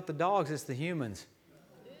said, it's not the dogs, it's the humans.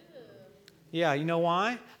 Yeah, you know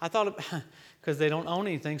why? I thought, because they don't own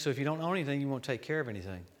anything, so if you don't own anything, you won't take care of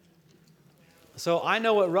anything. So I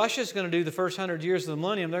know what Russia's going to do the first 100 years of the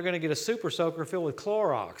millennium. They're going to get a super soaker filled with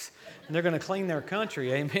Clorox, and they're going to clean their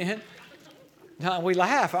country, amen? No, we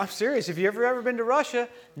laugh. I'm serious. If you've ever been to Russia,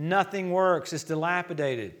 nothing works. It's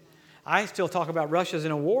dilapidated. I still talk about Russia's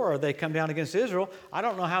in a war. They come down against Israel. I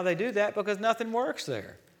don't know how they do that because nothing works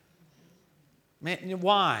there. Man,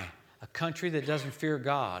 why? A country that doesn't fear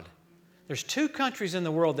God. There's 2 countries in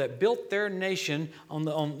the world that built their nation on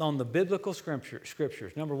the biblical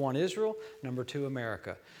scriptures. Number 1, Israel. Number 2,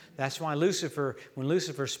 America. That's why when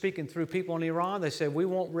Lucifer's speaking through people in Iran, they said, we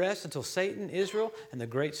won't rest until Satan, Israel, and the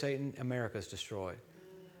great Satan, America, is destroyed.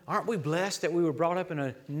 Aren't we blessed that we were brought up in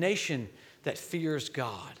a nation that fears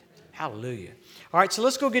God? Hallelujah. All right, so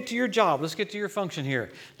let's go get to your job. Let's get to your function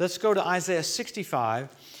here. Let's go to Isaiah 65,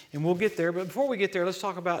 and we'll get there. But before we get there, let's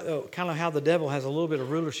talk about kind of how the devil has a little bit of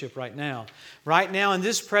rulership right now. Right now, in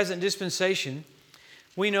this present dispensation,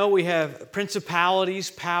 we know we have principalities,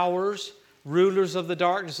 powers, rulers of the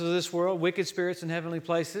darkness of this world, wicked spirits in heavenly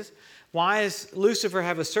places. Why does Lucifer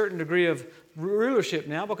have a certain degree of rulership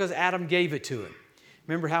now? Because Adam gave it to him.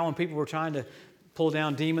 Remember how when people were trying to pull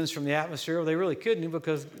down demons from the atmosphere, they really couldn't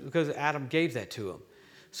because Adam gave that to him.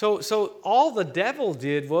 So all the devil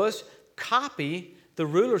did was copy the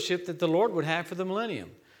rulership that the Lord would have for the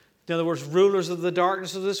millennium. In other words, rulers of the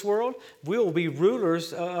darkness of this world, we will be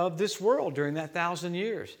rulers of this world during that 1,000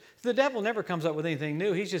 years. The devil never comes up with anything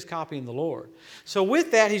new. He's just copying the Lord. So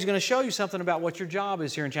with that, he's going to show you something about what your job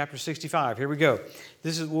is here in chapter 65. Here we go.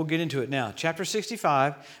 We'll get into it now. Chapter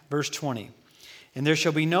 65, verse 20. And there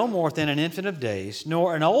shall be no more then an infant of days,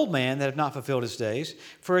 nor an old man that hath not fulfilled his days.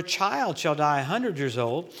 For a child shall die 100 years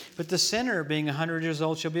old, but the sinner being 100 years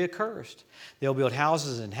old shall be accursed. They'll build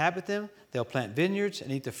houses and inhabit them. They'll plant vineyards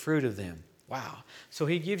and eat the fruit of them. Wow. So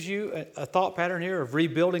he gives you a thought pattern here of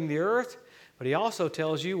rebuilding the earth, but he also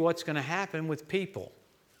tells you what's going to happen with people.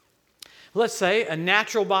 Let's say a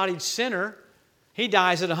natural-bodied sinner, he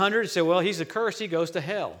dies at 100 and say, well, he's accursed, he goes to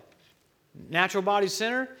hell. Natural-bodied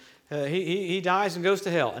sinner, he dies and goes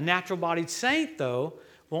to hell. A natural-bodied saint, though,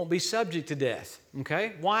 won't be subject to death.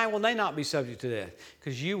 Okay? Why will they not be subject to death?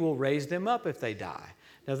 Because you will raise them up if they die.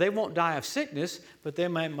 Now, they won't die of sickness, but they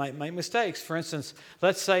might make mistakes. For instance,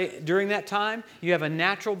 let's say during that time, you have a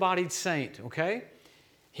natural-bodied saint, okay?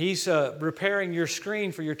 He's repairing your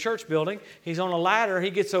screen for your church building. He's on a ladder.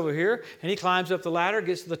 He gets over here, and he climbs up the ladder,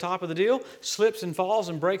 gets to the top of the deal, slips and falls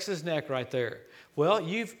and breaks his neck right there. Well,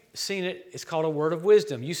 you've seen it. It's called a word of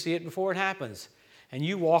wisdom. You see it before it happens. And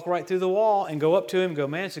you walk right through the wall and go up to him and go,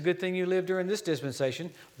 man, it's a good thing you lived during this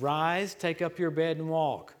dispensation. Rise, take up your bed and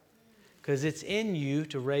walk. Because it's in you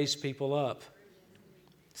to raise people up.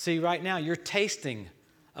 See, right now, you're tasting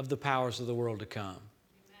of the powers of the world to come.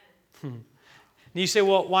 And you say,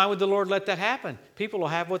 well, why would the Lord let that happen? People will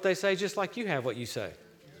have what they say just like you have what you say.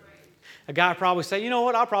 A guy will probably say, you know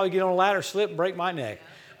what, I'll probably get on a ladder, slip, and break my neck.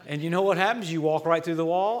 And you know what happens? You walk right through the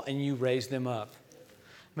wall and you raise them up.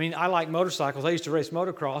 I mean, I like motorcycles. I used to race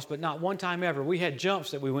motocross, but not one time ever. We had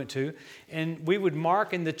jumps that we went to, and we would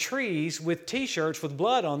mark in the trees with T-shirts with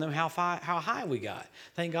blood on them how high we got.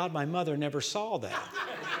 Thank God my mother never saw that.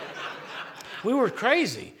 We were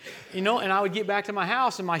crazy, and I would get back to my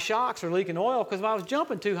house and my shocks are leaking oil because I was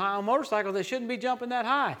jumping too high on motorcycles. They shouldn't be jumping that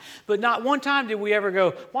high. But not one time did we ever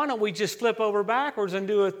go, why don't we just flip over backwards and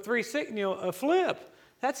do a flip?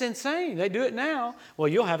 That's insane. They do it now. Well,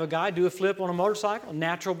 you'll have a guy do a flip on a motorcycle, a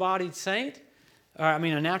natural-bodied saint. A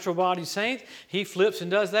natural-bodied saint. He flips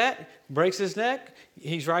and does that, breaks his neck.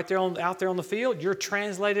 He's right there out there on the field. You're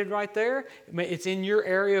translated right there. It's in your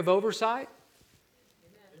area of oversight.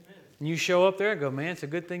 Amen. And you show up there and go, man, it's a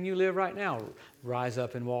good thing you live right now. Rise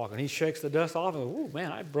up and walk. And he shakes the dust off and goes, oh,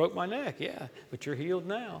 man, I broke my neck. Yeah, but you're healed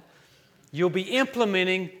now. You'll be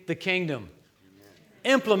implementing the kingdom.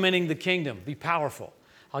 Amen. Implementing the kingdom. Be powerful.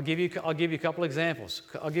 I'll give you a couple examples.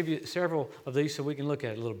 I'll give you several of these so we can look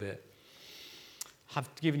at it a little bit.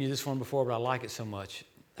 I've given you this one before, but I like it so much.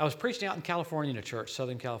 I was preaching out in California in a church,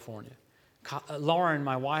 Southern California. Lauren,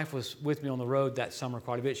 my wife, was with me on the road that summer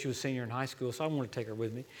quite a bit. She was a senior in high school, so I wanted to take her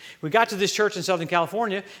with me. We got to this church in Southern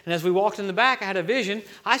California, and as we walked in the back, I had a vision.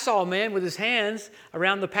 I saw a man with his hands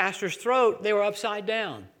around the pastor's throat. They were upside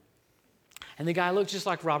down. And the guy looked just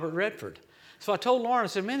like Robert Redford. So I told Lauren, I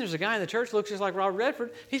said, man, there's a guy in the church who looks just like Robert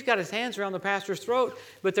Redford. He's got his hands around the pastor's throat,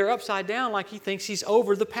 but they're upside down like he thinks he's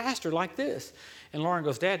over the pastor like this. And Lauren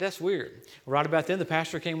goes, Dad, that's weird. Right about then, the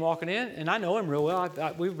pastor came walking in, and I know him real well.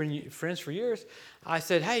 We've been friends for years. I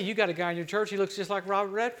said, hey, you got a guy in your church, he looks just like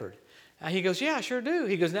Robert Redford. He goes, yeah, I sure do.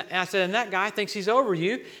 He goes, I said, and that guy thinks he's over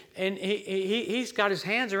you, and he's got his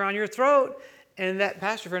hands around your throat. And that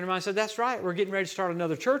pastor friend of mine said, that's right, we're getting ready to start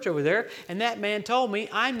another church over there. And that man told me,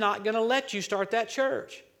 I'm not going to let you start that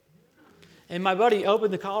church. And my buddy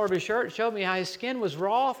opened the collar of his shirt and showed me how his skin was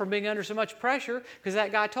raw from being under so much pressure because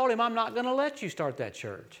that guy told him, I'm not going to let you start that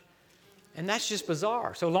church. And that's just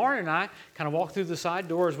bizarre. So Lauren and I kind of walked through the side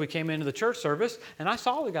door as we came into the church service, and I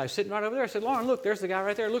saw the guy sitting right over there. I said, Lauren, look, there's the guy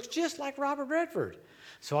right there. It looks just like Robert Redford.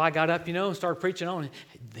 So I got up, and started preaching on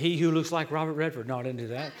he who looks like Robert Redford. No, I didn't do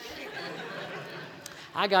that.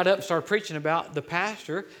 I got up and started preaching about the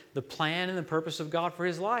pastor, the plan and the purpose of God for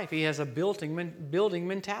his life. He has a building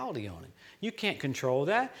mentality on him. You can't control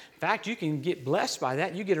that. In fact, you can get blessed by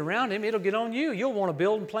that. You get around him, it'll get on you. You'll want to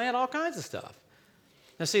build and plant all kinds of stuff.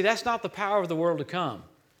 Now see, that's not the power of the world to come.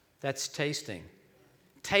 That's tasting.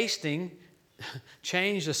 Tasting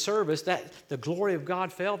changed the service. That the glory of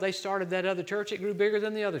God fell. They started that other church. It grew bigger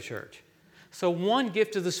than the other church. So one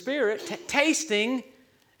gift of the Spirit, tasting,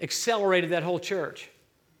 accelerated that whole church.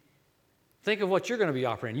 Think of what you're going to be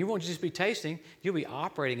operating. You won't just be tasting. You'll be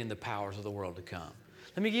operating in the powers of the world to come.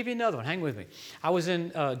 Let me give you another one. Hang with me. I was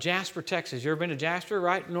in Jasper, Texas. You ever been to Jasper?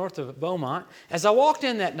 Right north of Beaumont. As I walked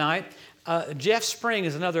in that night, Jeff Spring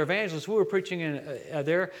is another evangelist. We were preaching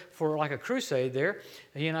there for like a crusade there.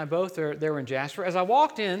 He and I both they were in Jasper. As I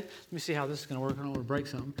walked in, let me see how this is going to work. I don't want to break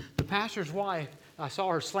something. The pastor's wife, I saw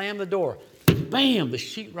her slam the door. Bam! The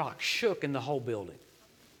sheetrock shook in the whole building.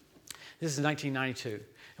 This is 1992.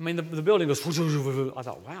 I mean, the building goes, I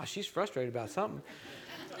thought, wow, she's frustrated about something.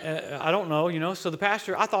 I don't know, So the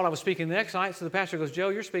pastor, I thought I was speaking the next night. So the pastor goes, Joe,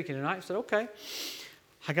 you're speaking tonight. I said, okay.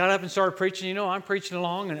 I got up and started preaching. I'm preaching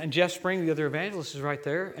along. And Jeff Spring, the other evangelist, is right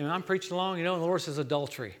there. And I'm preaching along, and the Lord says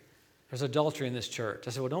adultery. There's adultery in this church. I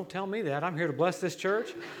said, well, don't tell me that. I'm here to bless this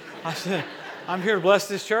church. I said, I'm here to bless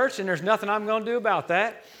this church, and there's nothing I'm going to do about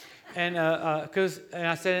that. And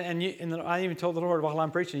I said, and I even told the Lord while I'm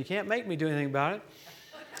preaching, you can't make me do anything about it.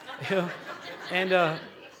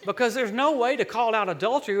 Because there's no way to call out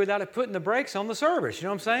adultery without it putting the brakes on the service. You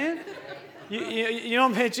know what I'm saying? You know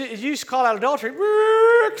what I mean? You just call out adultery.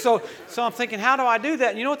 So I'm thinking, how do I do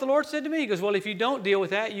that? And you know what the Lord said to me? He goes, well, if you don't deal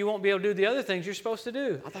with that, you won't be able to do the other things you're supposed to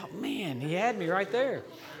do. I thought, man, he had me right there.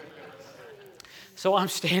 So I'm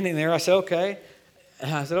standing there. I said, okay.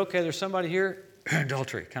 And I said, okay, there's somebody here.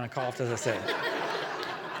 Adultery. Kind of coughed as I said.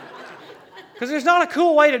 Because there's not a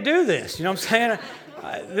cool way to do this. You know what I'm saying?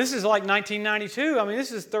 This is like 1992. I mean,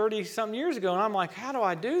 this is 30-something years ago. And I'm like, how do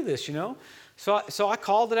I do this, So I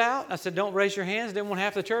called it out. I said, don't raise your hands. Didn't want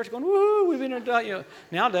half the church going, woo, we've been here.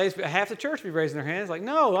 Nowadays, half the church be raising their hands. Like,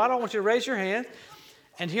 no, I don't want you to raise your hand.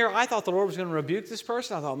 And here, I thought the Lord was going to rebuke this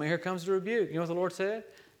person. I thought, man, here comes the rebuke. You know what the Lord said?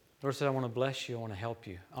 The Lord said, I want to bless you. I want to help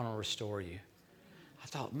you. I want to restore you. I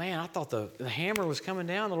thought, man, the hammer was coming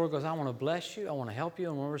down. The Lord goes, I want to bless you. I want to help you.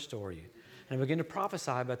 I want to restore you. And I began to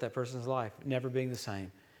prophesy about that person's life never being the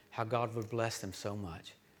same, how God would bless them so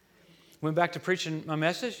much. Went back to preaching my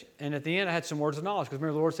message, and at the end I had some words of knowledge, because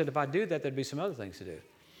remember the Lord said if I do that, there'd be some other things to do.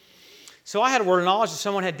 So I had a word of knowledge that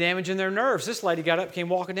someone had damage in their nerves. This lady got up, came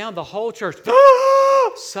walking down, the whole church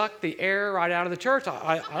sucked the air right out of the church.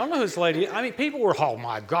 I don't know who this lady is. I mean, people were, oh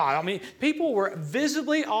my God. I mean, people were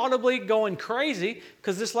visibly, audibly going crazy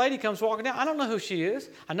because this lady comes walking down. I don't know who she is.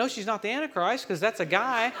 I know she's not the Antichrist because that's a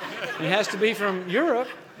guy. And it has to be from Europe.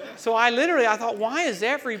 So I thought, why is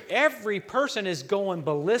every person is going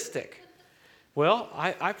ballistic? Well,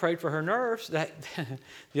 I prayed for her nerves. That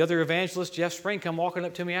the other evangelist, Jeff Spring, come walking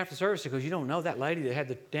up to me after the service. He goes, you don't know that lady that had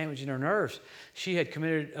the damage in her nerves. She had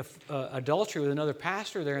committed adultery with another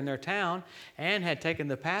pastor there in their town and had taken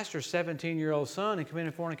the pastor's 17-year-old son and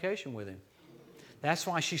committed fornication with him. That's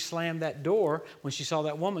why she slammed that door when she saw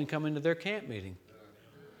that woman come into their camp meeting.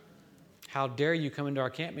 How dare you come into our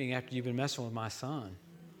camp meeting after you've been messing with my son?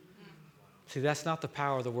 See, that's not the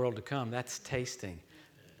power of the world to come. That's tasting.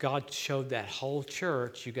 God showed that whole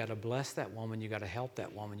church, you got to bless that woman, you got to help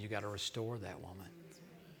that woman, you got to restore that woman.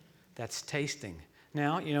 That's tasting.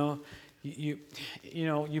 Now, you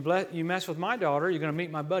mess with my daughter, you're going to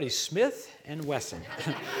meet my buddies Smith and Wesson.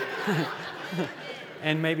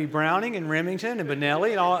 And maybe Browning and Remington and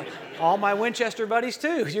Benelli and all my Winchester buddies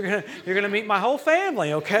too. You're gonna meet my whole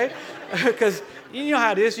family, okay? Because you know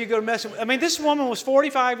how it is. You go to mess with, I mean, this woman was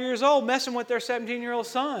 45 years old messing with their 17-year-old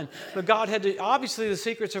son. But God had to, obviously the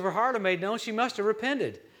secrets of her heart are made known. She must have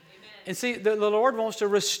repented. Amen. And see, the Lord wants to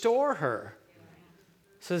restore her.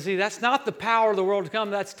 So see, that's not the power of the world to come.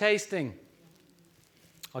 That's tasting.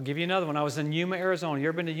 I'll give you another one. I was in Yuma, Arizona. You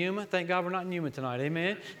ever been to Yuma? Thank God we're not in Yuma tonight.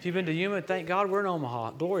 Amen. If you've been to Yuma, thank God we're in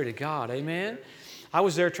Omaha. Glory to God. Amen. I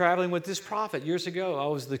was there traveling with this prophet years ago. I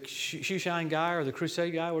was the shoe shine guy or the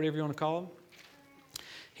crusade guy, whatever you want to call him.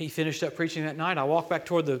 He finished up preaching that night. I walked back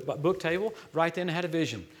toward the book table. Right then I had a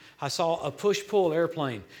vision. I saw a push-pull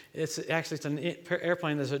airplane. It's an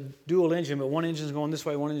airplane that's a dual engine, but one engine's going this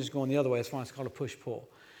way, one engine's going the other way. That's why it's called a push-pull.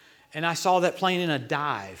 And I saw that plane in a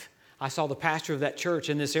dive. I saw the pastor of that church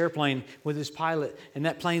in this airplane with his pilot, and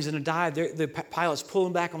that plane's in a dive. The pilot's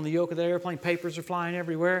pulling back on the yoke of that airplane. Papers are flying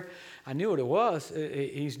everywhere. I knew what it was.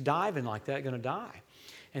 He's diving like that, going to die.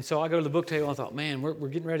 And so I go to the book table, and I thought, man, we're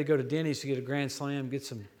getting ready to go to Denny's to get a Grand Slam, get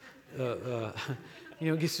some,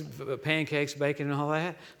 get some pancakes, bacon, and all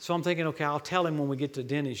that. So I'm thinking, okay, I'll tell him when we get to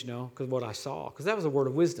Denny's, because what I saw. Because that was a word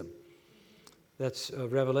of wisdom. That's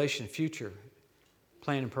revelation, future,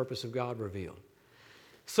 plan and purpose of God revealed.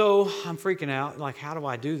 So I'm freaking out, like, how do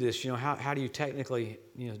I do this? How do you technically,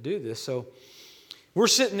 do this? So we're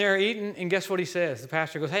sitting there eating, and guess what he says? The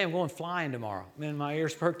pastor goes, hey, I'm going flying tomorrow. Man, my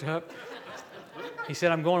ears perked up. He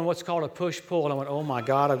said, I'm going what's called a push-pull. And I went, oh, my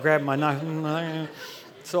God. I grabbed my knife.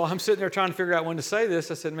 So I'm sitting there trying to figure out when to say this.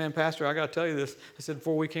 I said, man, Pastor, I got to tell you this. I said,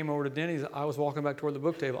 before we came over to Denny's, I was walking back toward the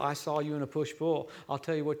book table. I saw you in a push-pull. I'll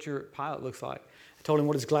tell you what your pilot looks like. I told him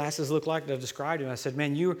what his glasses looked like. I described him. I said,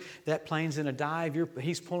 man, that plane's in a dive.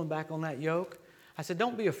 He's pulling back on that yoke. I said,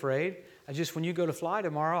 don't be afraid. When you go to fly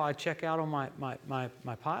tomorrow, I check out on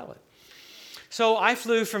my pilot. So I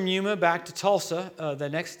flew from Yuma back to Tulsa the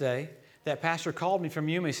next day. That pastor called me from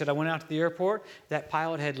Yuma. He said, I went out to the airport. That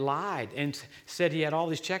pilot had lied and said he had all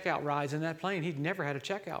these checkout rides in that plane. He'd never had a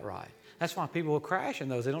checkout ride. That's why people will crash in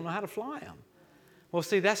those. They don't know how to fly them. Well,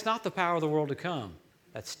 see, that's not the power of the world to come.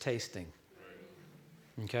 That's tasting.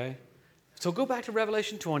 Okay? So go back to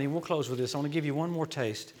Revelation 20, and we'll close with this. I want to give you one more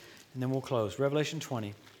taste, and then we'll close. Revelation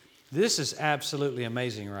 20. This is absolutely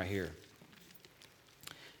amazing right here.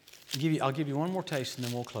 I'll give you one more taste, and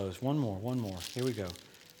then we'll close. One more. Here we go.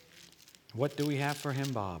 What do we have for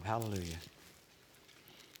him, Bob? Hallelujah.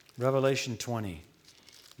 Revelation 20.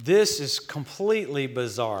 This is completely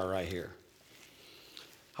bizarre right here.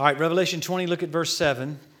 All right, Revelation 20, look at verse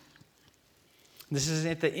 7. This is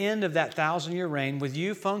at the end of that 1,000-year reign, with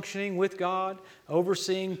you functioning with God,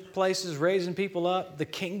 overseeing places, raising people up. The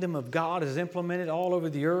kingdom of God is implemented all over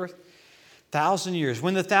the earth. 1,000 years.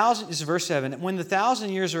 This is verse 7. When the 1,000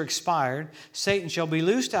 years are expired, Satan shall be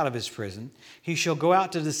loosed out of his prison. He shall go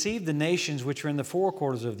out to deceive the nations which are in the four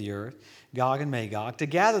quarters of the earth, Gog and Magog, to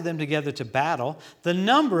gather them together to battle, the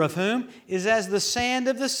number of whom is as the sand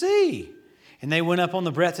of the sea. And they went up on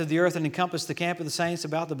the breadth of the earth and encompassed the camp of the saints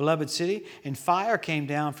about the beloved city, and fire came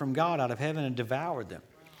down from God out of heaven and devoured them.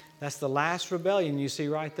 That's the last rebellion you see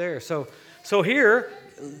right there. So here,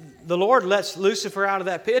 the Lord lets Lucifer out of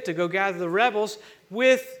that pit to go gather the rebels.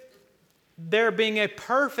 With there being a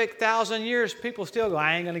perfect 1,000 years, people still go,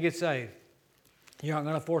 I ain't going to get saved. You aren't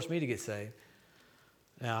going to force me to get saved.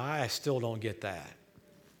 Now, I still don't get that.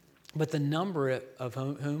 But the number of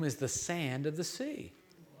whom is the sand of the sea.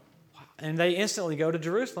 And they instantly go to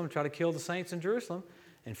Jerusalem, try to kill the saints in Jerusalem,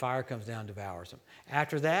 and fire comes down and devours them.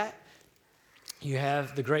 After that, you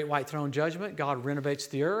have the great white throne judgment. God renovates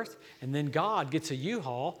the earth, and then God gets a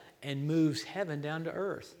U-Haul and moves heaven down to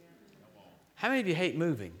earth. How many of you hate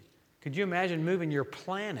moving? Could you imagine moving your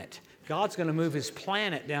planet? God's going to move his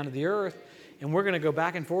planet down to the earth, and we're going to go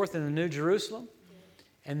back and forth in the New Jerusalem.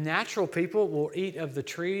 And natural people will eat of the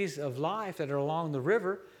trees of life that are along the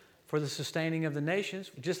river for the sustaining of the nations,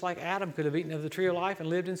 just like Adam could have eaten of the tree of life and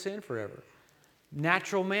lived in sin forever.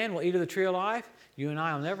 Natural man will eat of the tree of life. You and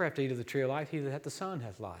I will never have to eat of the tree of life. He that hath the Son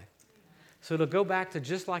hath life. So it'll go back to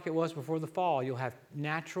just like it was before the fall. You'll have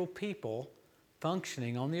natural people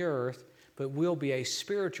functioning on the earth, but we'll be a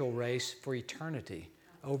spiritual race for eternity,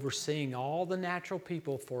 overseeing all the natural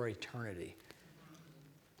people for eternity.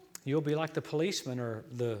 You'll be like the policemen or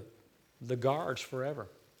the guards forever.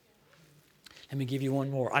 Let me give you one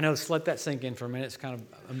more. I know, just let that sink in for a minute.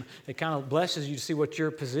 It kind of blesses you to see what your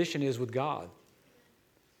position is with God.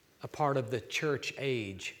 A part of the church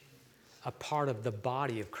age, a part of the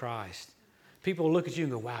body of Christ. People will look at you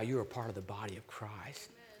and go, wow, you're a part of the body of Christ.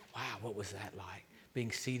 Wow, what was that like?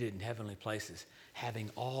 Being seated in heavenly places, having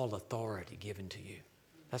all authority given to you.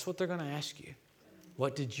 That's what they're going to ask you.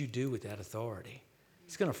 What did you do with that authority?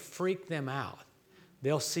 It's going to freak them out.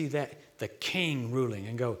 They'll see that the king ruling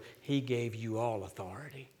and go, he gave you all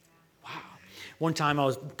authority. Wow. One time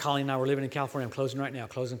Colleen and I were living in California. I'm closing right now.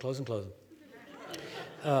 Closing.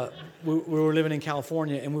 We were living in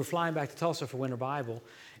California, and we were flying back to Tulsa for Winter Bible.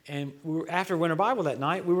 And after Winter Bible that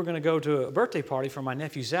night, we were going to go to a birthday party for my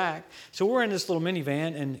nephew, Zach. So we're in this little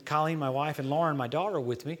minivan, and Colleen, my wife, and Lauren, my daughter, were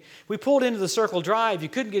with me. We pulled into the Circle Drive. You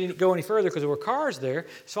couldn't go any further because there were cars there.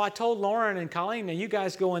 So I told Lauren and Colleen, now you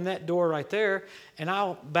guys go in that door right there, and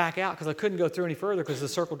I'll back out because I couldn't go through any further because the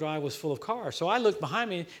Circle Drive was full of cars. So I looked behind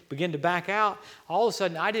me, began to back out. All of a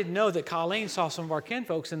sudden, I didn't know that Colleen saw some of our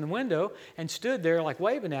kinfolks in the window and stood there like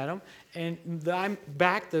waving at them. And I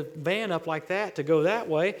backed the van up like that to go that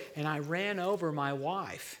way, and I ran over my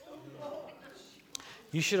wife.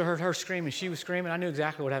 You should have heard her screaming. She was screaming. I knew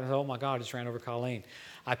exactly what happened. Oh, my God, I just ran over Colleen.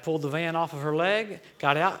 I pulled the van off of her leg,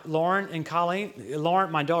 got out. Lauren and Colleen,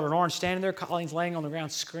 my daughter Lauren, standing there. Colleen's laying on the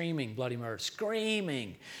ground screaming, bloody murder,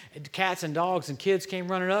 screaming. Cats and dogs and kids came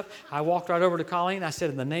running up. I walked right over to Colleen. I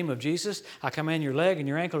said, in the name of Jesus, I command your leg and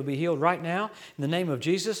your ankle to be healed right now. In the name of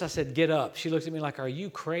Jesus, I said, get up. She looked at me like, are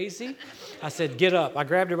you crazy? I said, get up. I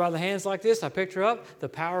grabbed her by the hands like this. I picked her up. The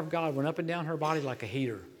power of God went up and down her body like a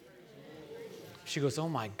heater. She goes, oh,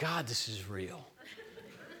 my God, this is real.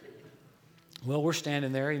 Well, we're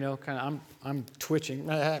standing there, kind of. I'm twitching.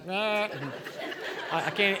 I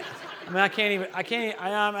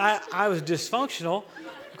was dysfunctional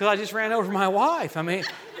because I just ran over my wife. I mean,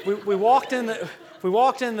 we walked in the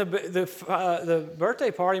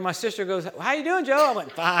birthday party. My sister goes, "How you doing, Joe?" I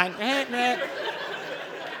went, "Fine."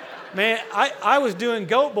 Man, I was doing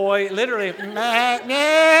Goat Boy, literally.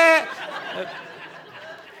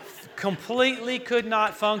 Completely could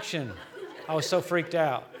not function. I was so freaked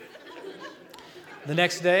out. The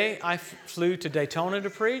next day, I flew to Daytona to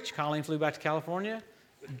preach. Colleen flew back to California,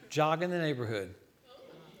 jogging the neighborhood.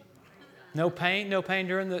 No pain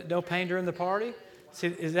during the party. See,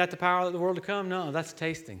 is that the power of the world to come? No, that's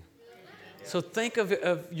tasting. So think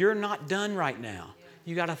of you're not done right now.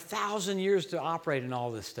 You got 1,000 years to operate in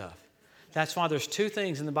all this stuff. That's why there's 2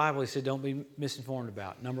 things in the Bible he said don't be misinformed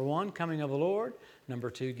about. Number 1, coming of the Lord.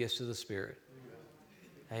 Number 2, gifts of the Spirit.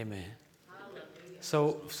 Amen.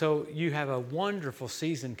 So you have a wonderful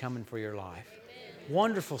season coming for your life. Amen.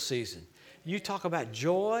 Wonderful season. You talk about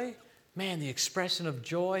joy. Man, the expression of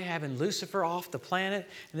joy, having Lucifer off the planet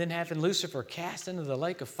and then having Lucifer cast into the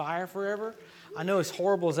lake of fire forever. I know as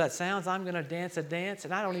horrible as that sounds, I'm going to dance a dance.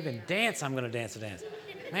 And I don't even dance, I'm going to dance a dance.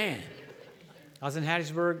 Man, I was in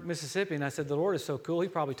Hattiesburg, Mississippi, and I said, the Lord is so cool, he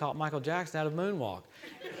probably taught Michael Jackson how to moonwalk.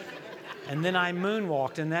 And then I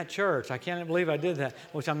moonwalked in that church. I can't believe I did that,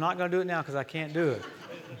 which I'm not going to do it now because I can't do it.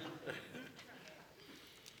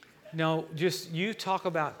 No, just you talk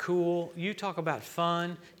about cool, you talk about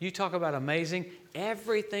fun, you talk about amazing.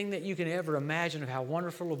 Everything that you can ever imagine of how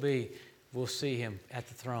wonderful it'll be, we'll see him at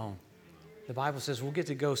the throne. The Bible says we'll get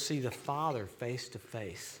to go see the Father face to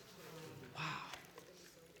face. Wow.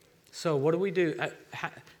 So what do we do?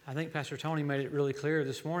 I think Pastor Tony made it really clear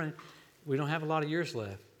this morning. We don't have a lot of years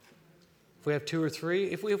left. If we have 2 or 3,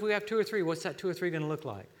 if we have 2 or 3, what's that 2 or 3 going to look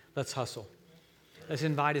like? Let's hustle. Let's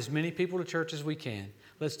invite as many people to church as we can.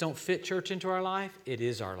 Let's don't fit church into our life. It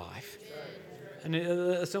is our life. And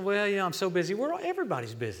I'm so busy.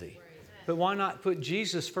 Everybody's busy. But why not put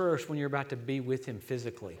Jesus first when you're about to be with him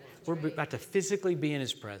physically? We're about to physically be in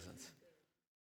his presence.